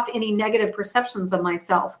 stave off any negative perceptions of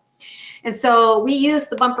myself. And so we use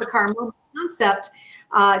the bumper car moment concept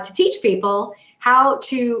to teach people how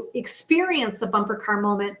to experience a bumper car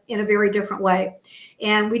moment in a very different way.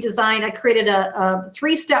 And I created a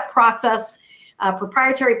 3-step process, a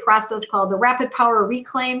proprietary process called the Rapid Power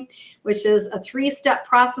Reclaim, which is a 3-step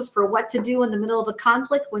process for what to do in the middle of a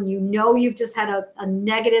conflict when you've just had a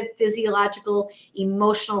negative physiological,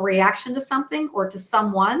 emotional reaction to something or to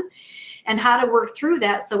someone, and how to work through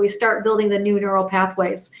that so we start building the new neural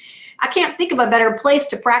pathways. I can't think of a better place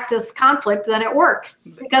to practice conflict than at work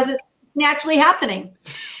because it's naturally happening.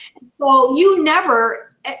 So you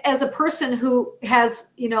never, as a person who has,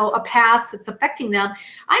 a past that's affecting them,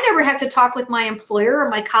 I never have to talk with my employer or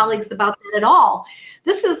my colleagues about that at all.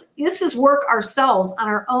 This is work ourselves on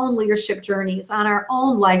our own leadership journeys, on our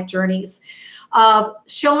own life journeys of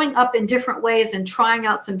showing up in different ways and trying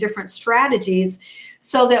out some different strategies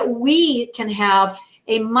so that we can have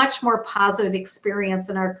a much more positive experience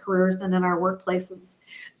in our careers and in our workplaces.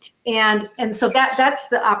 And so that's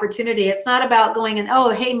the opportunity. It's not about going and, oh,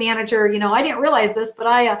 hey, manager, I didn't realize this, but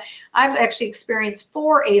I've actually experienced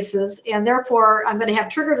 4 ACEs, and therefore I'm going to have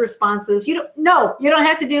triggered responses. You don't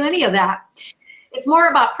have to do any of that. It's more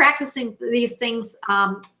about practicing these things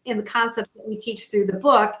in the concept that we teach through the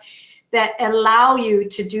book that allow you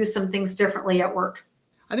to do some things differently at work.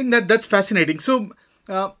 I think that's fascinating. So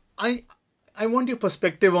I want your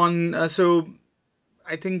perspective on,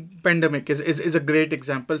 I think pandemic is a great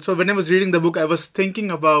example. So when I was reading the book, I was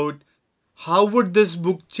thinking about how would this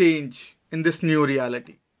book change in this new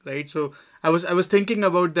reality, right? So I was thinking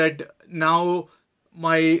about that now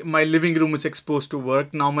my living room is exposed to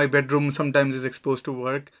work. Now my bedroom sometimes is exposed to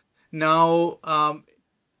work. Now,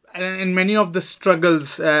 and many of the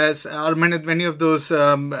struggles many of those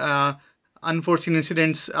unforeseen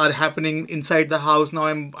incidents are happening inside the house. Now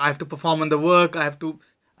I have to perform on the work. It's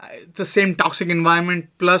the same toxic environment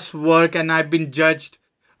plus work, and I've been judged.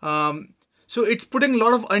 So it's putting a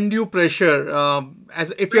lot of undue pressure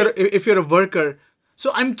as if you're a worker.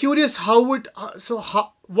 So I'm curious,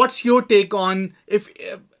 what's your take on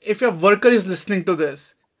if a worker is listening to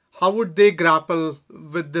this, how would they grapple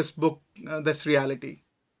with this book, this reality?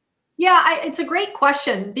 Yeah, it's a great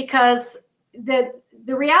question because the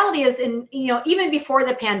reality is even before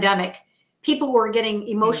the pandemic, people were getting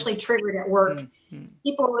emotionally triggered at work. Mm-hmm.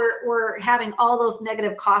 People were having all those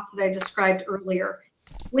negative costs that I described earlier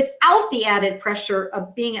without the added pressure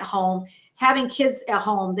of being at home, having kids at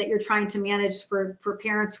home that you're trying to manage for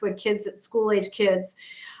parents who had kids at school-age kids.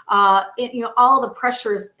 All the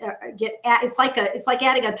pressures it's like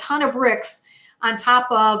adding a ton of bricks on top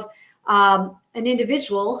of an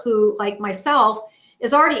individual who, like myself,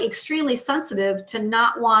 is already extremely sensitive to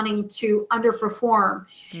not wanting to underperform.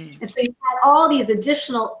 And so you add all these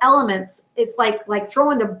additional elements. It's like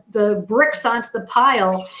throwing the bricks onto the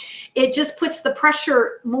pile. It just puts the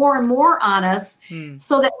pressure more and more on us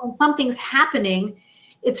so that when something's happening,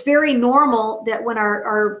 it's very normal that when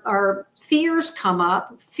our fears come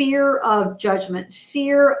up, fear of judgment,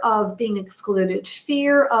 fear of being excluded,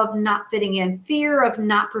 fear of not fitting in, fear of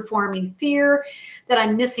not performing, fear that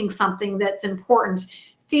I'm missing something that's important,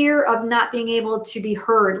 fear of not being able to be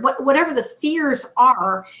heard, whatever the fears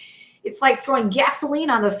are, it's like throwing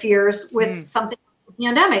gasoline on the fears with something like the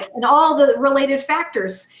pandemic and all the related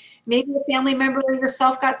factors. Maybe a family member or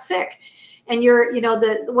yourself got sick. And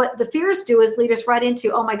what the fears do is lead us right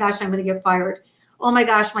into, oh my gosh, I'm going to get fired. Oh my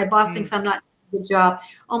gosh, my boss thinks I'm not doing a good job.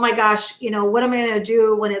 Oh my gosh, what am I going to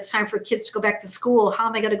do when it's time for kids to go back to school? How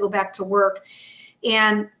am I going to go back to work?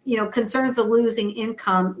 And, concerns of losing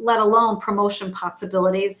income, let alone promotion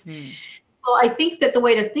possibilities. So I think that the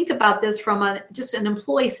way to think about this from just an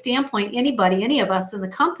employee standpoint, any of us in the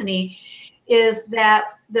company, is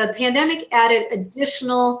that the pandemic added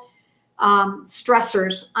additional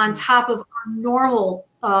stressors on top of our normal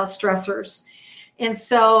stressors. And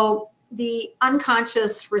so the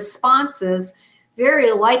unconscious responses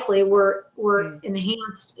very likely were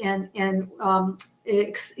enhanced and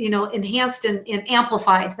enhanced and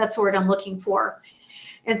amplified. That's the word I'm looking for.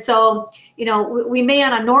 And so, we may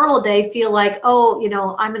on a normal day feel like,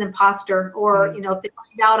 oh, I'm an imposter, or, if they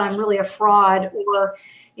find out I'm really a fraud, or,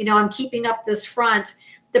 I'm keeping up this front.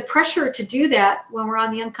 The pressure to do that when we're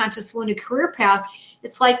on the unconscious wounded career path,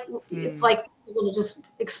 it's like it'll just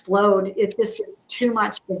explode. It's too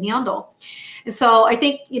much to handle. And so I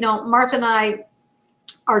think, Martha and I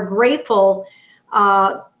are grateful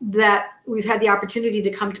that we've had the opportunity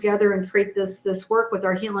to come together and create this work with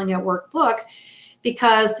our Healing at Work book,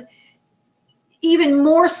 because even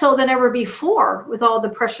more so than ever before, with all the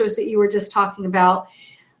pressures that you were just talking about,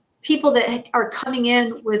 people that are coming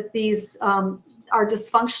in with these our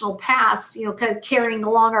dysfunctional past, kind of carrying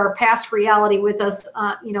along our past reality with us,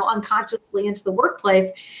 unconsciously into the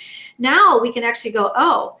workplace. Now we can actually go,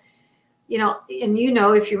 oh, and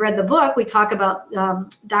if you read the book, we talk about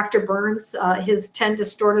Dr. Burns, his 10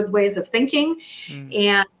 distorted ways of thinking.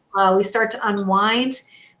 And we start to unwind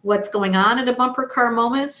what's going on in a bumper car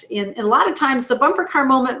moment. And a lot of times the bumper car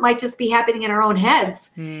moment might just be happening in our own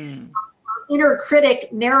heads. Our inner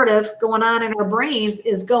critic narrative going on in our brains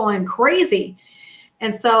is going crazy.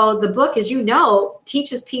 And so the book, as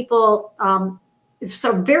teaches people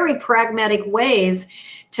some very pragmatic ways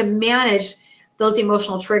to manage those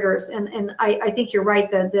emotional triggers. And I think you're right,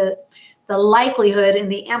 the likelihood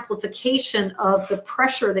and the amplification of the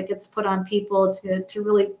pressure that gets put on people to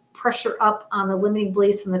really pressure up on the limiting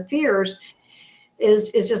beliefs and the fears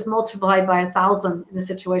is just multiplied by 1,000 in a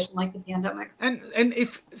situation like the pandemic. And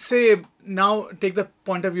if, say, now take the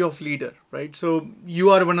point of view of leader, right? So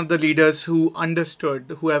you are one of the leaders who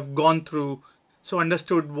have gone through,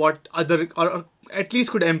 understood what other, or at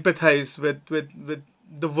least could empathize with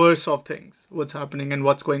the worst of things, what's happening and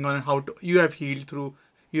what's going on, and how you have healed through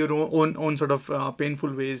your own sort of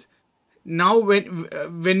painful ways. Now,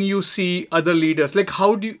 when you see other leaders, like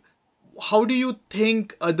how do you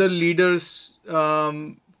think other leaders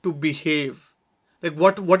to behave? Like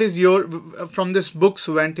what is your, from this book's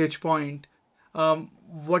vantage point,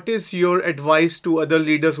 what is your advice to other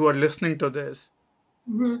leaders who are listening to this?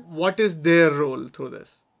 What is their role through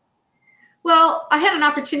this? Well, I had an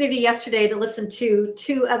opportunity yesterday to listen to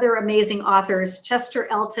two other amazing authors, Chester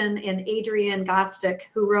Elton and Adrienne Gostick,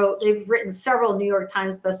 they've written several New York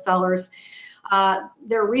Times bestsellers.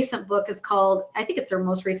 Their recent book is called, I think it's their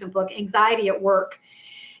most recent book, Anxiety at Work.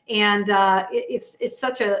 And it's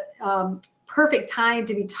such a perfect time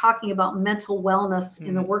to be talking about mental wellness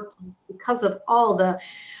in the workplace, because of all the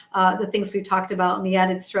things we've talked about, and the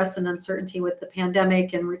added stress and uncertainty with the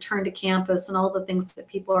pandemic and return to campus and all the things that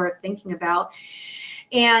people are thinking about.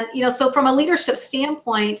 And, so from a leadership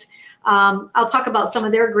standpoint, I'll talk about some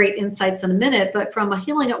of their great insights in a minute, but from a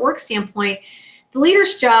Healing at Work standpoint, the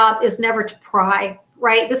leader's job is never to pry,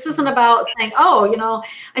 right? This isn't about saying, oh,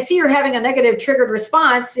 I see you're having a negative triggered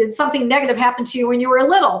response. Did something negative happen to you when you were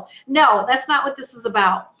little? No, that's not what this is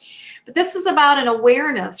about. But this is about an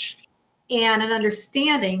awareness and an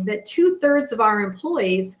understanding that 2/3 of our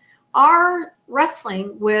employees are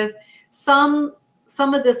wrestling with some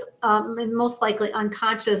of this, and most likely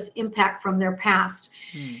unconscious impact from their past.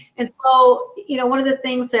 And so, one of the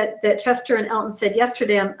things that Chester and Elton said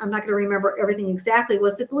yesterday, I'm not going to remember everything exactly,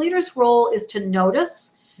 was that the leader's role is to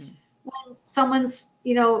notice when someone's,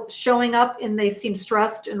 showing up and they seem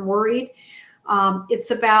stressed and worried.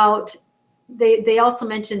 It's about, they also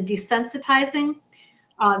mentioned destigmatizing,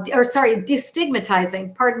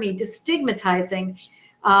 destigmatizing.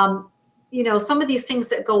 Some of these things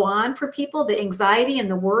that go on for people, the anxiety and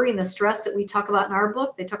the worry and the stress that we talk about in our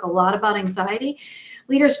book, they talk a lot about anxiety.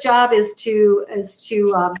 Leaders' job is to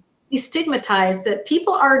destigmatize that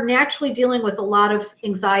people are naturally dealing with a lot of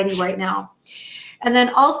anxiety right now. And then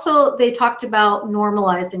also they talked about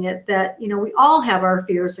normalizing it, that, we all have our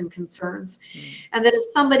fears and concerns. And that if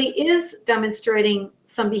somebody is demonstrating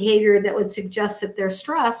some behavior that would suggest that they're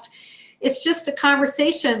stressed, it's just a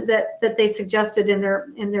conversation that they suggested in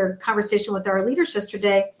their conversation with our leaders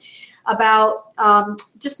yesterday about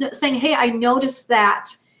just saying, hey, I noticed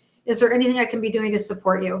that. Is there anything I can be doing to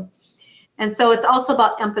support you? And so it's also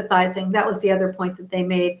about empathizing. That was the other point that they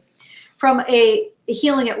made. From a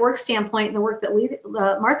Healing at Work standpoint, and the work that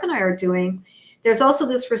Martha and I are doing, there's also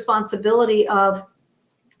this responsibility of,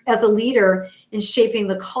 as a leader, in shaping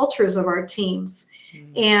the cultures of our teams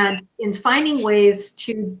and in finding ways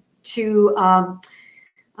to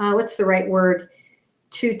what's the right word?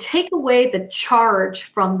 To take away the charge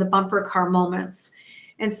from the bumper car moments.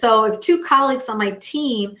 And so if two colleagues on my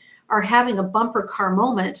team are having a bumper car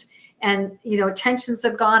moment and, tensions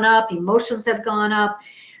have gone up, emotions have gone up,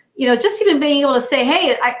 just even being able to say,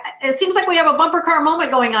 hey, it seems like we have a bumper car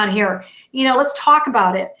moment going on here. Let's talk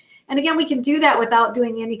about it. And again, we can do that without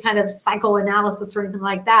doing any kind of psychoanalysis or anything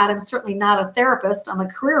like that. I'm certainly not a therapist. I'm a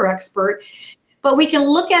career expert. But we can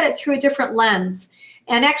look at it through a different lens.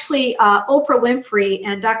 And actually, Oprah Winfrey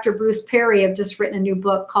and Dr. Bruce Perry have just written a new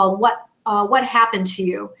book called What Happened to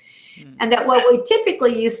You? And that what we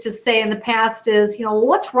typically used to say in the past is,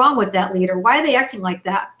 what's wrong with that leader? Why are they acting like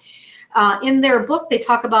that? In their book, they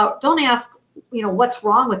talk about, don't ask, what's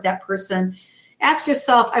wrong with that person. Ask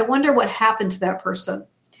yourself, I wonder what happened to that person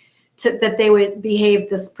that they would behave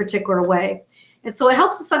this particular way. And so it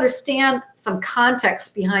helps us understand some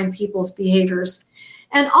context behind people's behaviors.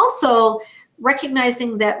 And also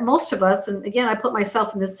recognizing that most of us, and again, I put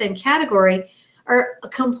myself in the same category, are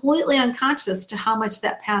completely unconscious to how much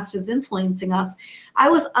that past is influencing us. I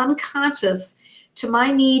was unconscious to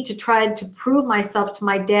my need to try to prove myself to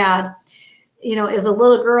my dad. As a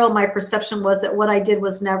little girl, my perception was that what I did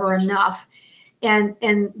was never enough. And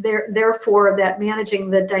therefore that managing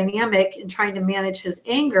the dynamic and trying to manage his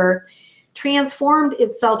anger transformed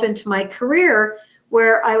itself into my career,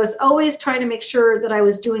 where I was always trying to make sure that I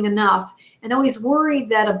was doing enough and always worried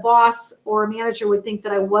that a boss or a manager would think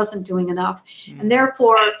that I wasn't doing enough. And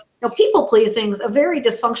therefore, people pleasing is a very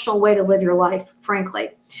dysfunctional way to live your life, frankly.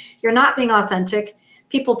 You're not being authentic.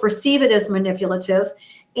 People perceive it as manipulative,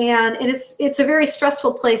 and it's a very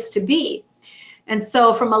stressful place to be. And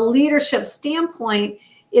so from a leadership standpoint,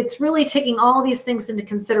 it's really taking all these things into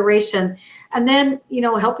consideration and then,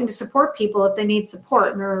 helping to support people if they need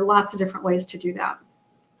support. And there are lots of different ways to do that.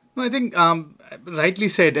 I think rightly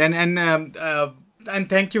said. And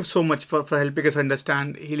thank you so much for helping us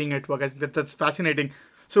understand healing at work. I think that's fascinating.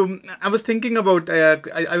 So I was thinking about,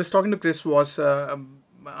 I was talking to Chris Voss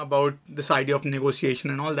about this idea of negotiation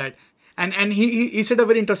and all that. And he said a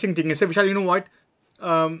very interesting thing. He said, Vishal, you know what?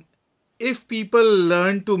 If people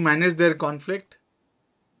learn to manage their conflict,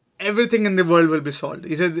 everything in the world will be solved.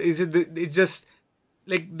 He said, it's just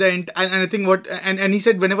like and I think and he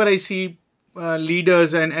said, whenever I see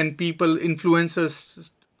leaders and people,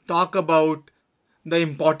 influencers talk about the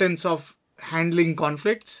importance of handling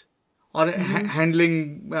conflicts or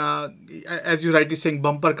handling, as you rightly saying,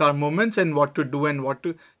 bumper car moments and what to do and what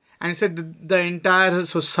to. And he said the entire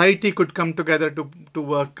society could come together to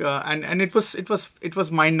work, and it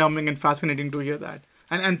was mind numbing and fascinating to hear that.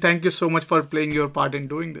 And thank you so much for playing your part in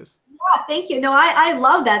doing this. Yeah, thank you. No, I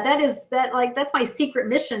love that. That's my secret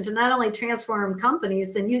mission, to not only transform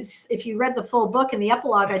companies. And if you read the full book and the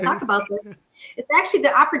epilogue, I talk about this. It's actually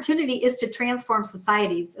the opportunity is to transform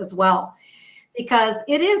societies as well, because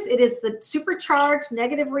it is the supercharged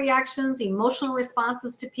negative reactions, emotional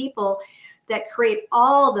responses to people that create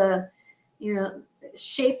all the,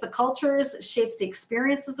 shape the cultures, shapes the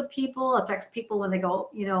experiences of people, affects people when they go,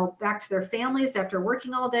 back to their families after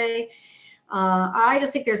working all day. I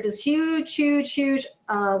just think there's this huge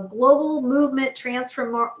global movement,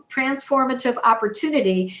 transformative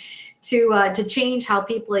opportunity to change how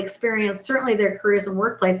people experience certainly their careers and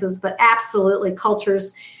workplaces, but absolutely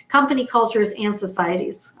cultures, company cultures, and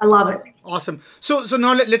societies. I love it. Awesome. So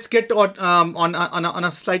now let's get on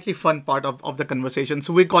a slightly fun part of the conversation.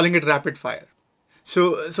 So we're calling it rapid fire.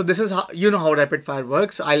 So this is how how rapid fire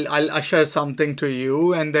works. I'll usher something to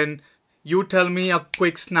you, and then you tell me a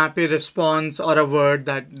quick, snappy response or a word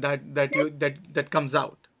that comes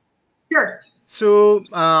out. Sure. So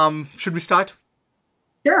should we start?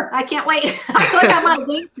 Sure. I can't wait. I feel like I'm on a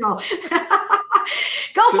game show.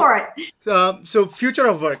 Go for it. So future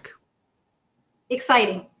of work.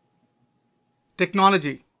 Exciting.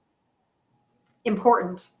 Technology.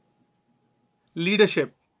 Important.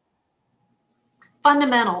 Leadership.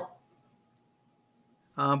 Fundamental.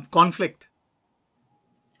 Conflict.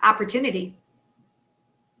 Opportunity.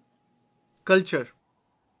 Culture.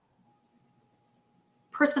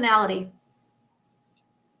 Personality.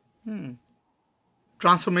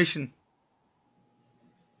 Transformation.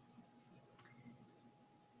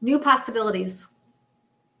 New possibilities.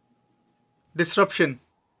 Disruption.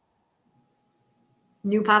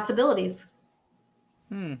 New possibilities.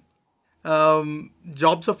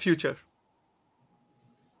 Jobs of future.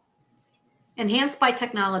 Enhanced by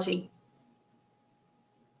technology.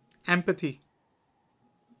 Empathy.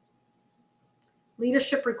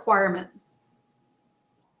 Leadership requirement.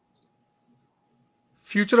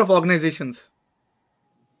 Future of organizations.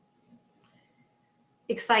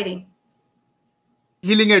 Exciting.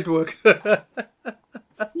 Healing at work.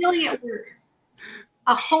 Healing at work.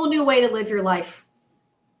 A whole new way to live your life.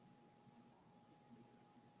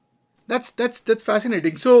 That's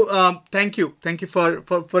fascinating. So thank you for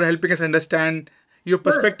helping us understand your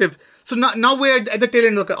perspective. Sure. So now we're at the tail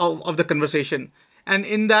end of the conversation, and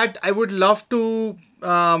in that I would love to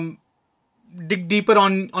dig deeper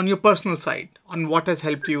on your personal side, on what has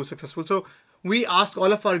helped you successful. So we ask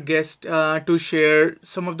all of our guests to share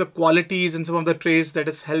some of the qualities and some of the traits that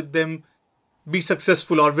has helped them be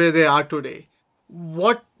successful or where they are today.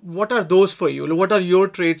 What are those for you? What are your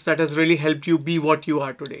traits that has really helped you be what you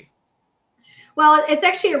are today? Well, it's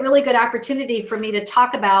actually a really good opportunity for me to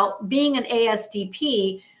talk about being an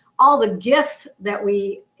ASDP, all the gifts that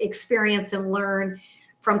we experience and learn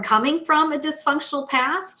from coming from a dysfunctional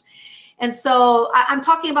past. And so I'm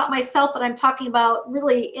talking about myself, but I'm talking about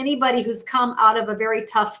really anybody who's come out of a very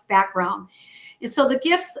tough background. And so the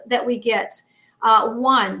gifts that we get,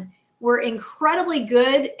 one, we're incredibly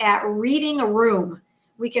good at reading a room.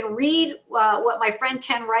 We can read what my friend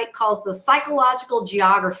Ken Wright calls the psychological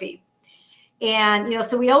geography. And,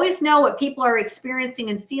 so we always know what people are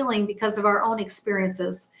experiencing and feeling because of our own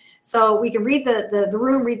experiences. So we can read the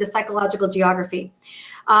room, read the psychological geography.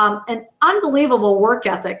 An unbelievable work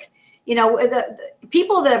ethic. The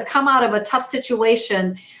people that have come out of a tough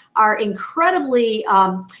situation are incredibly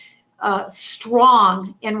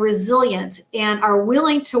strong and resilient and are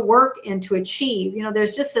willing to work and to achieve.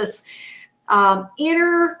 There's just this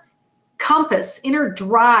inner compass, inner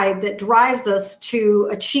drive that drives us to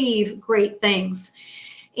achieve great things.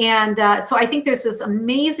 And so I think there's this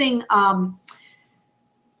amazing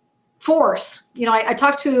force. I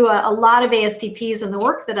talk to a lot of ASDPs in the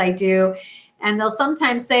work that I do, and they'll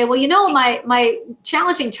sometimes say, well, my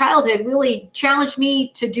challenging childhood really challenged me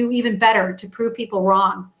to do even better, to prove people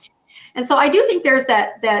wrong. And so I do think there's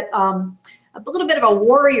that a little bit of a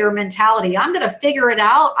warrior mentality. I'm going to figure it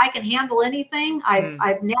out. I can handle anything.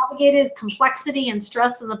 I've navigated complexity and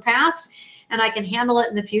stress in the past, and I can handle it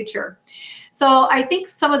in the future. So I think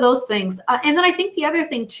some of those things. And then I think the other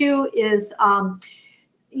thing too is,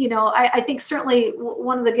 I think certainly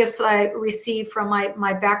one of the gifts that I received from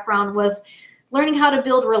my background was learning how to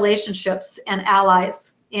build relationships and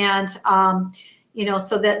allies. And,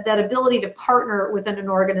 so that ability to partner within an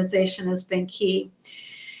organization has been key.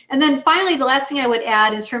 And then finally, the last thing I would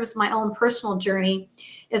add in terms of my own personal journey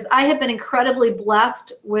is I have been incredibly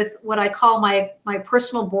blessed with what I call my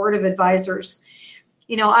personal board of advisors.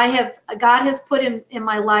 God has put in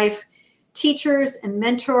my life teachers and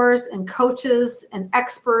mentors and coaches and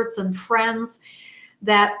experts and friends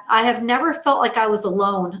that I have never felt like I was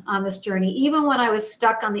alone on this journey. Even when I was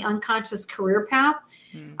stuck on the unconscious career path,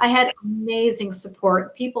 I had amazing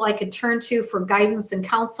support, people I could turn to for guidance and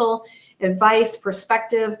counsel, advice,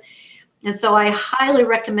 perspective. And so I highly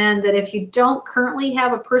recommend that if you don't currently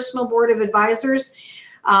have a personal board of advisors,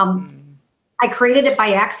 I created it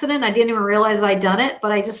by accident. I didn't even realize I'd done it,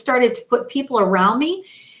 but I just started to put people around me,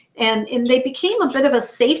 and they became a bit of a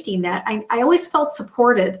safety net. I always felt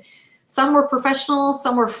supported. Some were professional,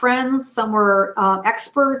 some were friends, some were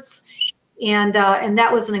experts. And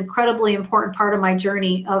that was an incredibly important part of my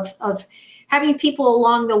journey of having people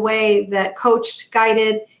along the way that coached,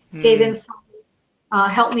 guided, gave insight,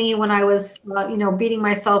 helped me when I was, beating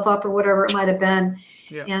myself up or whatever it might have been.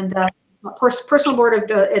 Yeah. And personal board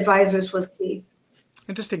of advisors was key.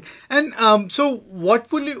 Interesting. And so what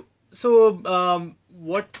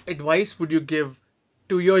advice would you give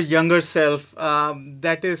to your younger self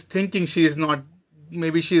that is thinking she is not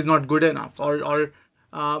good enough, or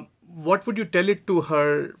what would you tell it to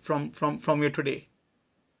her from your today?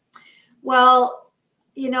 Well,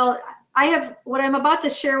 I have what I'm about to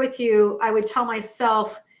share with you, I would tell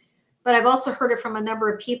myself, but I've also heard it from a number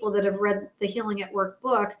of people that have read the Healing at Work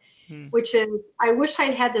book, which is, I wish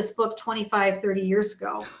I'd had this book 25, 30 years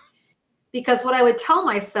ago. Because what I would tell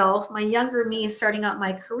myself, my younger me starting out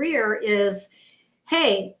my career, is,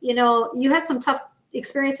 hey, you had some tough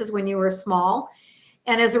experiences when you were small.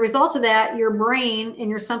 And as a result of that, your brain and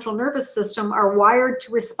your central nervous system are wired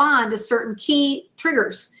to respond to certain key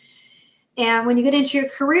triggers. And when you get into your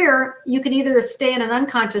career, you can either stay in an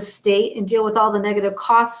unconscious state and deal with all the negative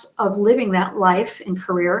costs of living that life and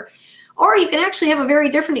career, or you can actually have a very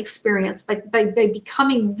different experience by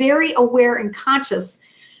becoming very aware and conscious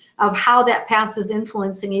of how that past is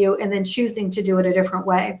influencing you and then choosing to do it a different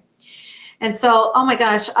way. And so, oh my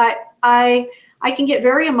gosh, I can get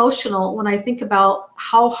very emotional when I think about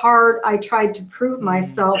how hard I tried to prove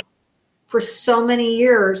myself for so many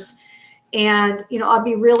years. And, I'll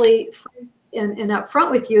be really and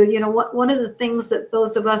upfront with you. One of the things that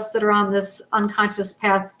those of us that are on this unconscious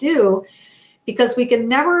path do, because we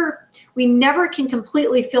never can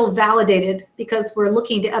completely feel validated because we're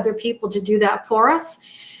looking to other people to do that for us.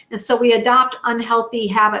 And so we adopt unhealthy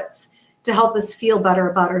habits to help us feel better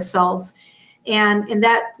about ourselves. And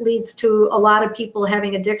that leads to a lot of people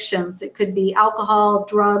having addictions. It could be alcohol,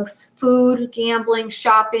 drugs, food, gambling,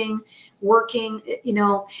 shopping, working,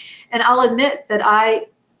 and I'll admit that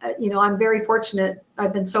I'm very fortunate.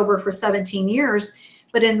 I've been sober for 17 years,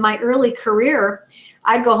 but in my early career,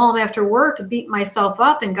 I'd go home after work and beat myself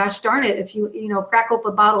up, and gosh darn it, if you crack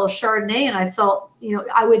open a bottle of Chardonnay, and I felt,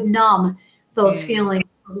 I would numb those feelings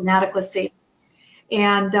of inadequacy.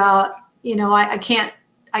 And, I can't,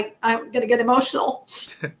 I'm going to get emotional.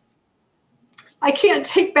 I can't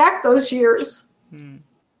take back those years and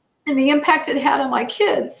the impact it had on my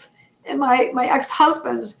kids and my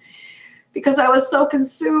ex-husband, because I was so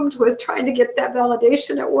consumed with trying to get that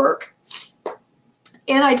validation at work.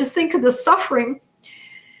 And I just think of the suffering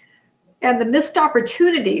and the missed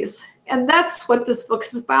opportunities. And that's what this book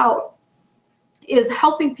is about, is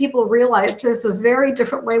helping people realize there's a very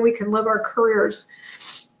different way we can live our careers.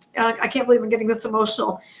 I can't believe I'm getting this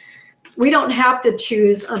emotional. We don't have to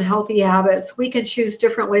choose unhealthy habits. We can choose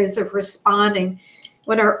different ways of responding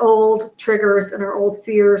when our old triggers and our old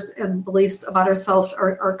fears and beliefs about ourselves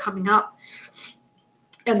are coming up.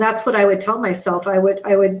 And that's what I would tell myself. I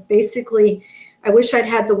would basically, I wish I'd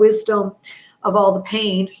had the wisdom of all the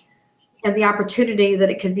pain and the opportunity that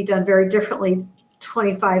it could be done very differently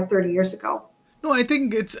 25, 30 years ago. No, I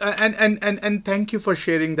think it's and thank you for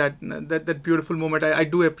sharing that beautiful moment. I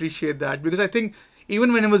do appreciate that, because I think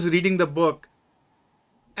even when I was reading the book,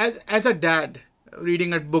 as a dad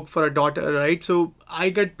reading a book for a daughter, right? So I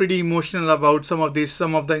get pretty emotional about some of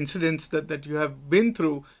the incidents that you have been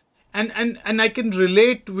through, and I can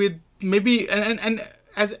relate with maybe and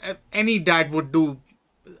as any dad would do.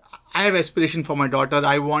 I have aspiration for my daughter.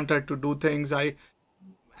 I want her to do things. And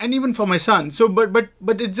even for my son. So, but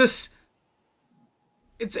it's just.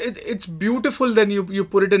 It's beautiful. Then you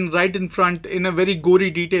put it right in front in a very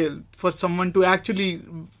gory detail for someone to actually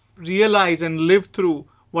realize and live through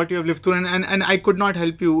what you have lived through. And I could not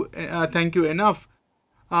help you thank you enough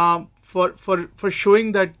for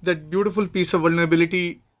showing that beautiful piece of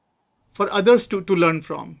vulnerability for others to learn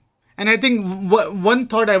from. And I think one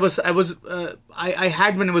thought I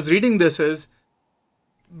had when I was reading this is,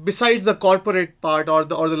 besides the corporate part or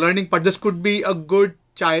the learning part, this could be a good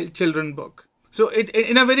children book. So it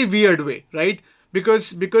in a very weird way, right?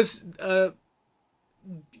 Because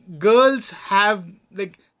girls have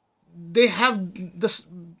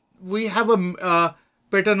we have a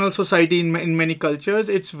paternal society in many cultures.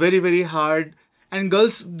 It's very, very hard, and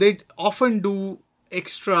girls, they often do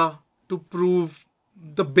extra to prove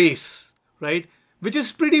the base, right? Which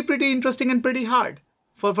is pretty interesting and pretty hard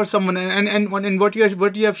for someone. And what you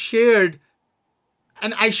have shared,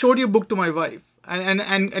 and I showed your book to my wife.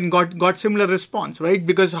 And got similar response, right?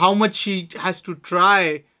 Because how much she has to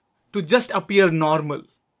try to just appear normal,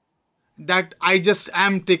 that I just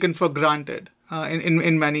am taken for granted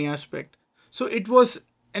in many aspects. So it was,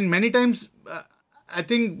 and many times, I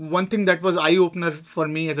think one thing that was eye opener for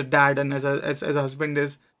me as a dad and as a husband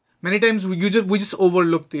is, many times we just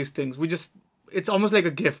overlook these things. It's almost like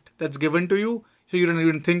a gift that's given to you, so you don't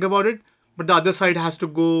even think about it. But the other side has to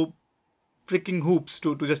go freaking hoops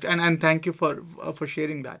to just and thank you for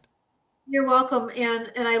sharing that. You're welcome. And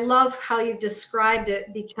I love how you described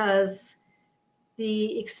it, because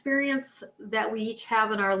the experience that we each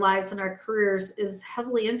have in our lives and our careers is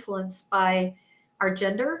heavily influenced by our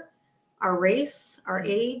gender, our race, our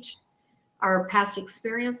age, our past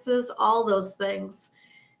experiences, all those things.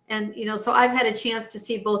 And so I've had a chance to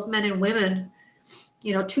see both men and women.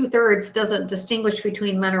 2/3 doesn't distinguish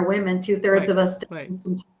between men or women. 2/3 of us do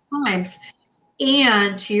sometimes.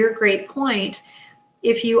 And to your great point,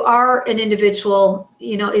 if you are an individual,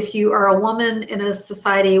 if you are a woman in a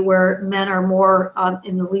society where men are more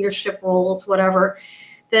in the leadership roles, whatever,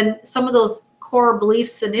 then some of those core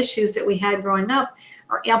beliefs and issues that we had growing up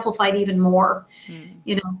are amplified even more.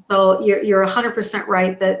 So you're 100%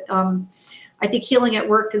 right that I think Healing at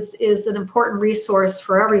Work is an important resource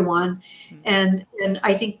for everyone. And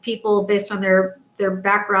I think people, based on their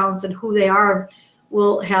backgrounds and who they are,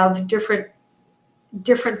 will have different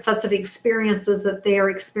sets of experiences that they are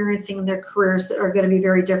experiencing in their careers that are going to be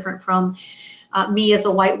very different from me as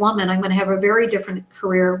a white woman. I'm going to have a very different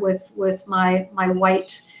career with my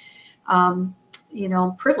white,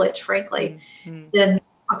 privilege, frankly, than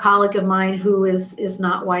a colleague of mine who is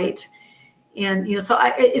not white. And, so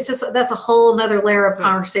it's just, that's a whole nother layer of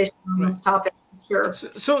conversation on this topic. Sure.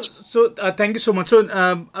 So thank you so much. So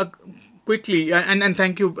quickly, and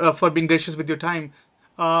thank you for being gracious with your time.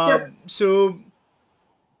 Sure. So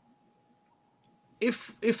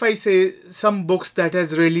if I say some books that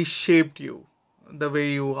has really shaped you the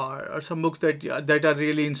way you are, or some books that are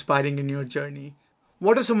really inspiring in your journey,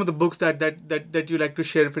 What are some of the books that you like to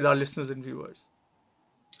share with our listeners and viewers?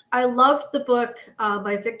 I loved the book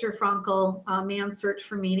by Viktor Frankl, Man's Search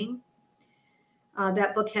for Meaning.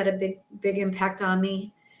 That book had a big impact on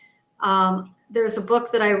me. There's a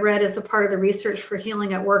book that I read as a part of the research for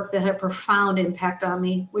Healing at Work that had a profound impact on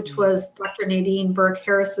me, which was Dr. Nadine Burke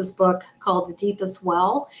Harris's book called The Deepest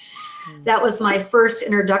Well. That was my first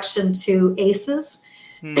introduction to ACEs,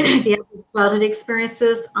 the childhood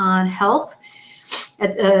experiences on health.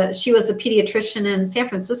 She was a pediatrician in San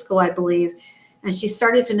Francisco, I believe, and she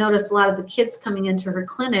started to notice a lot of the kids coming into her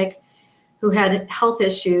clinic who had health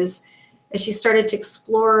issues. As she started to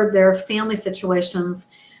explore their family situations,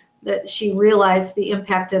 that she realized the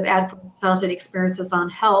impact of adverse childhood experiences on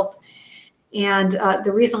health. And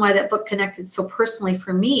the reason why that book connected so personally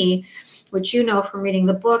for me, which you know from reading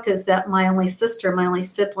the book, is that my only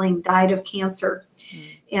sibling died of cancer.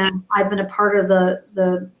 And I've been a part of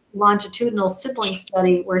the longitudinal sibling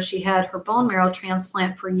study where she had her bone marrow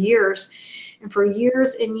transplant for years. And for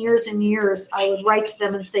years and years and years, I would write to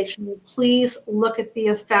them and say, can you please look at the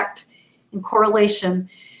effect and correlation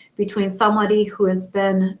between somebody who has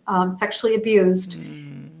been sexually abused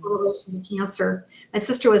in relation to cancer. My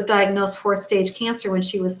sister was diagnosed 4th-stage cancer when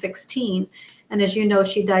she was 16. And as you know,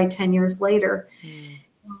 she died 10 years later.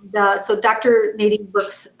 And, so Dr. Nadine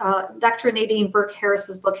Burke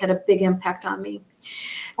Harris's book had a big impact on me.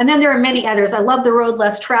 And then there are many others. I love The Road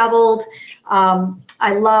Less Traveled.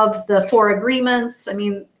 I love The 4 Agreements. I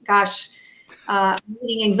mean, gosh, I'm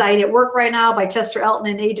reading Anxiety at Work right now by Chester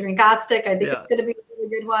Elton and Adrian Gostick. I think it's going to be a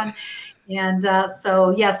really good one. And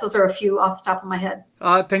so, yes, those are a few off the top of my head.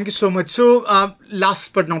 Thank you so much. So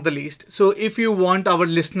last but not the least, so if you want our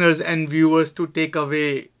listeners and viewers to take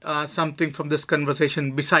away something from this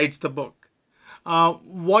conversation besides the book,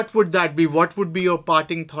 what would that be? What would be your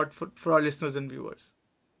parting thought for our listeners and viewers?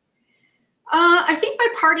 I think my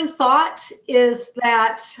parting thought is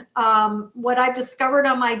that what I've discovered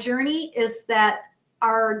on my journey is that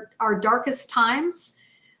our darkest times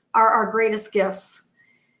are our greatest gifts.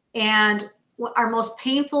 And our most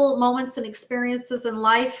painful moments and experiences in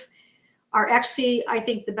life are actually, I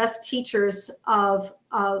think, the best teachers of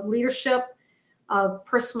leadership, of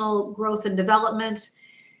personal growth and development.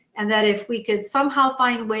 And that if we could somehow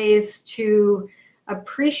find ways to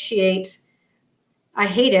appreciate, I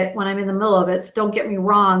hate it when I'm in the middle of it, so don't get me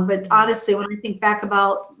wrong, but honestly, when I think back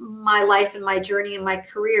about my life and my journey and my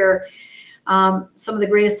career, some of the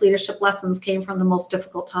greatest leadership lessons came from the most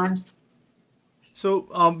difficult times. So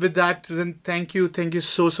with that, then thank you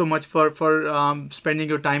so much for spending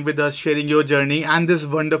your time with us, sharing your journey and this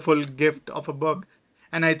wonderful gift of a book.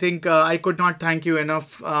 And I think I could not thank you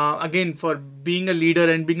enough again for being a leader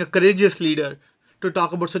and being a courageous leader to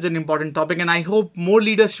talk about such an important topic. And I hope more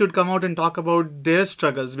leaders should come out and talk about their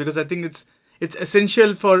struggles, because I think it's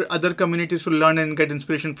essential for other communities to learn and get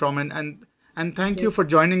inspiration from. And thank you for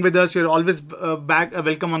joining with us. You're always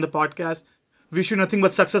welcome on the podcast. Wish you nothing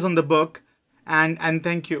but success on the book. And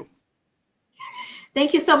thank you.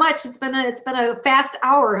 Thank you so much. It's been a fast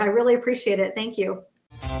hour. I really appreciate it. Thank you.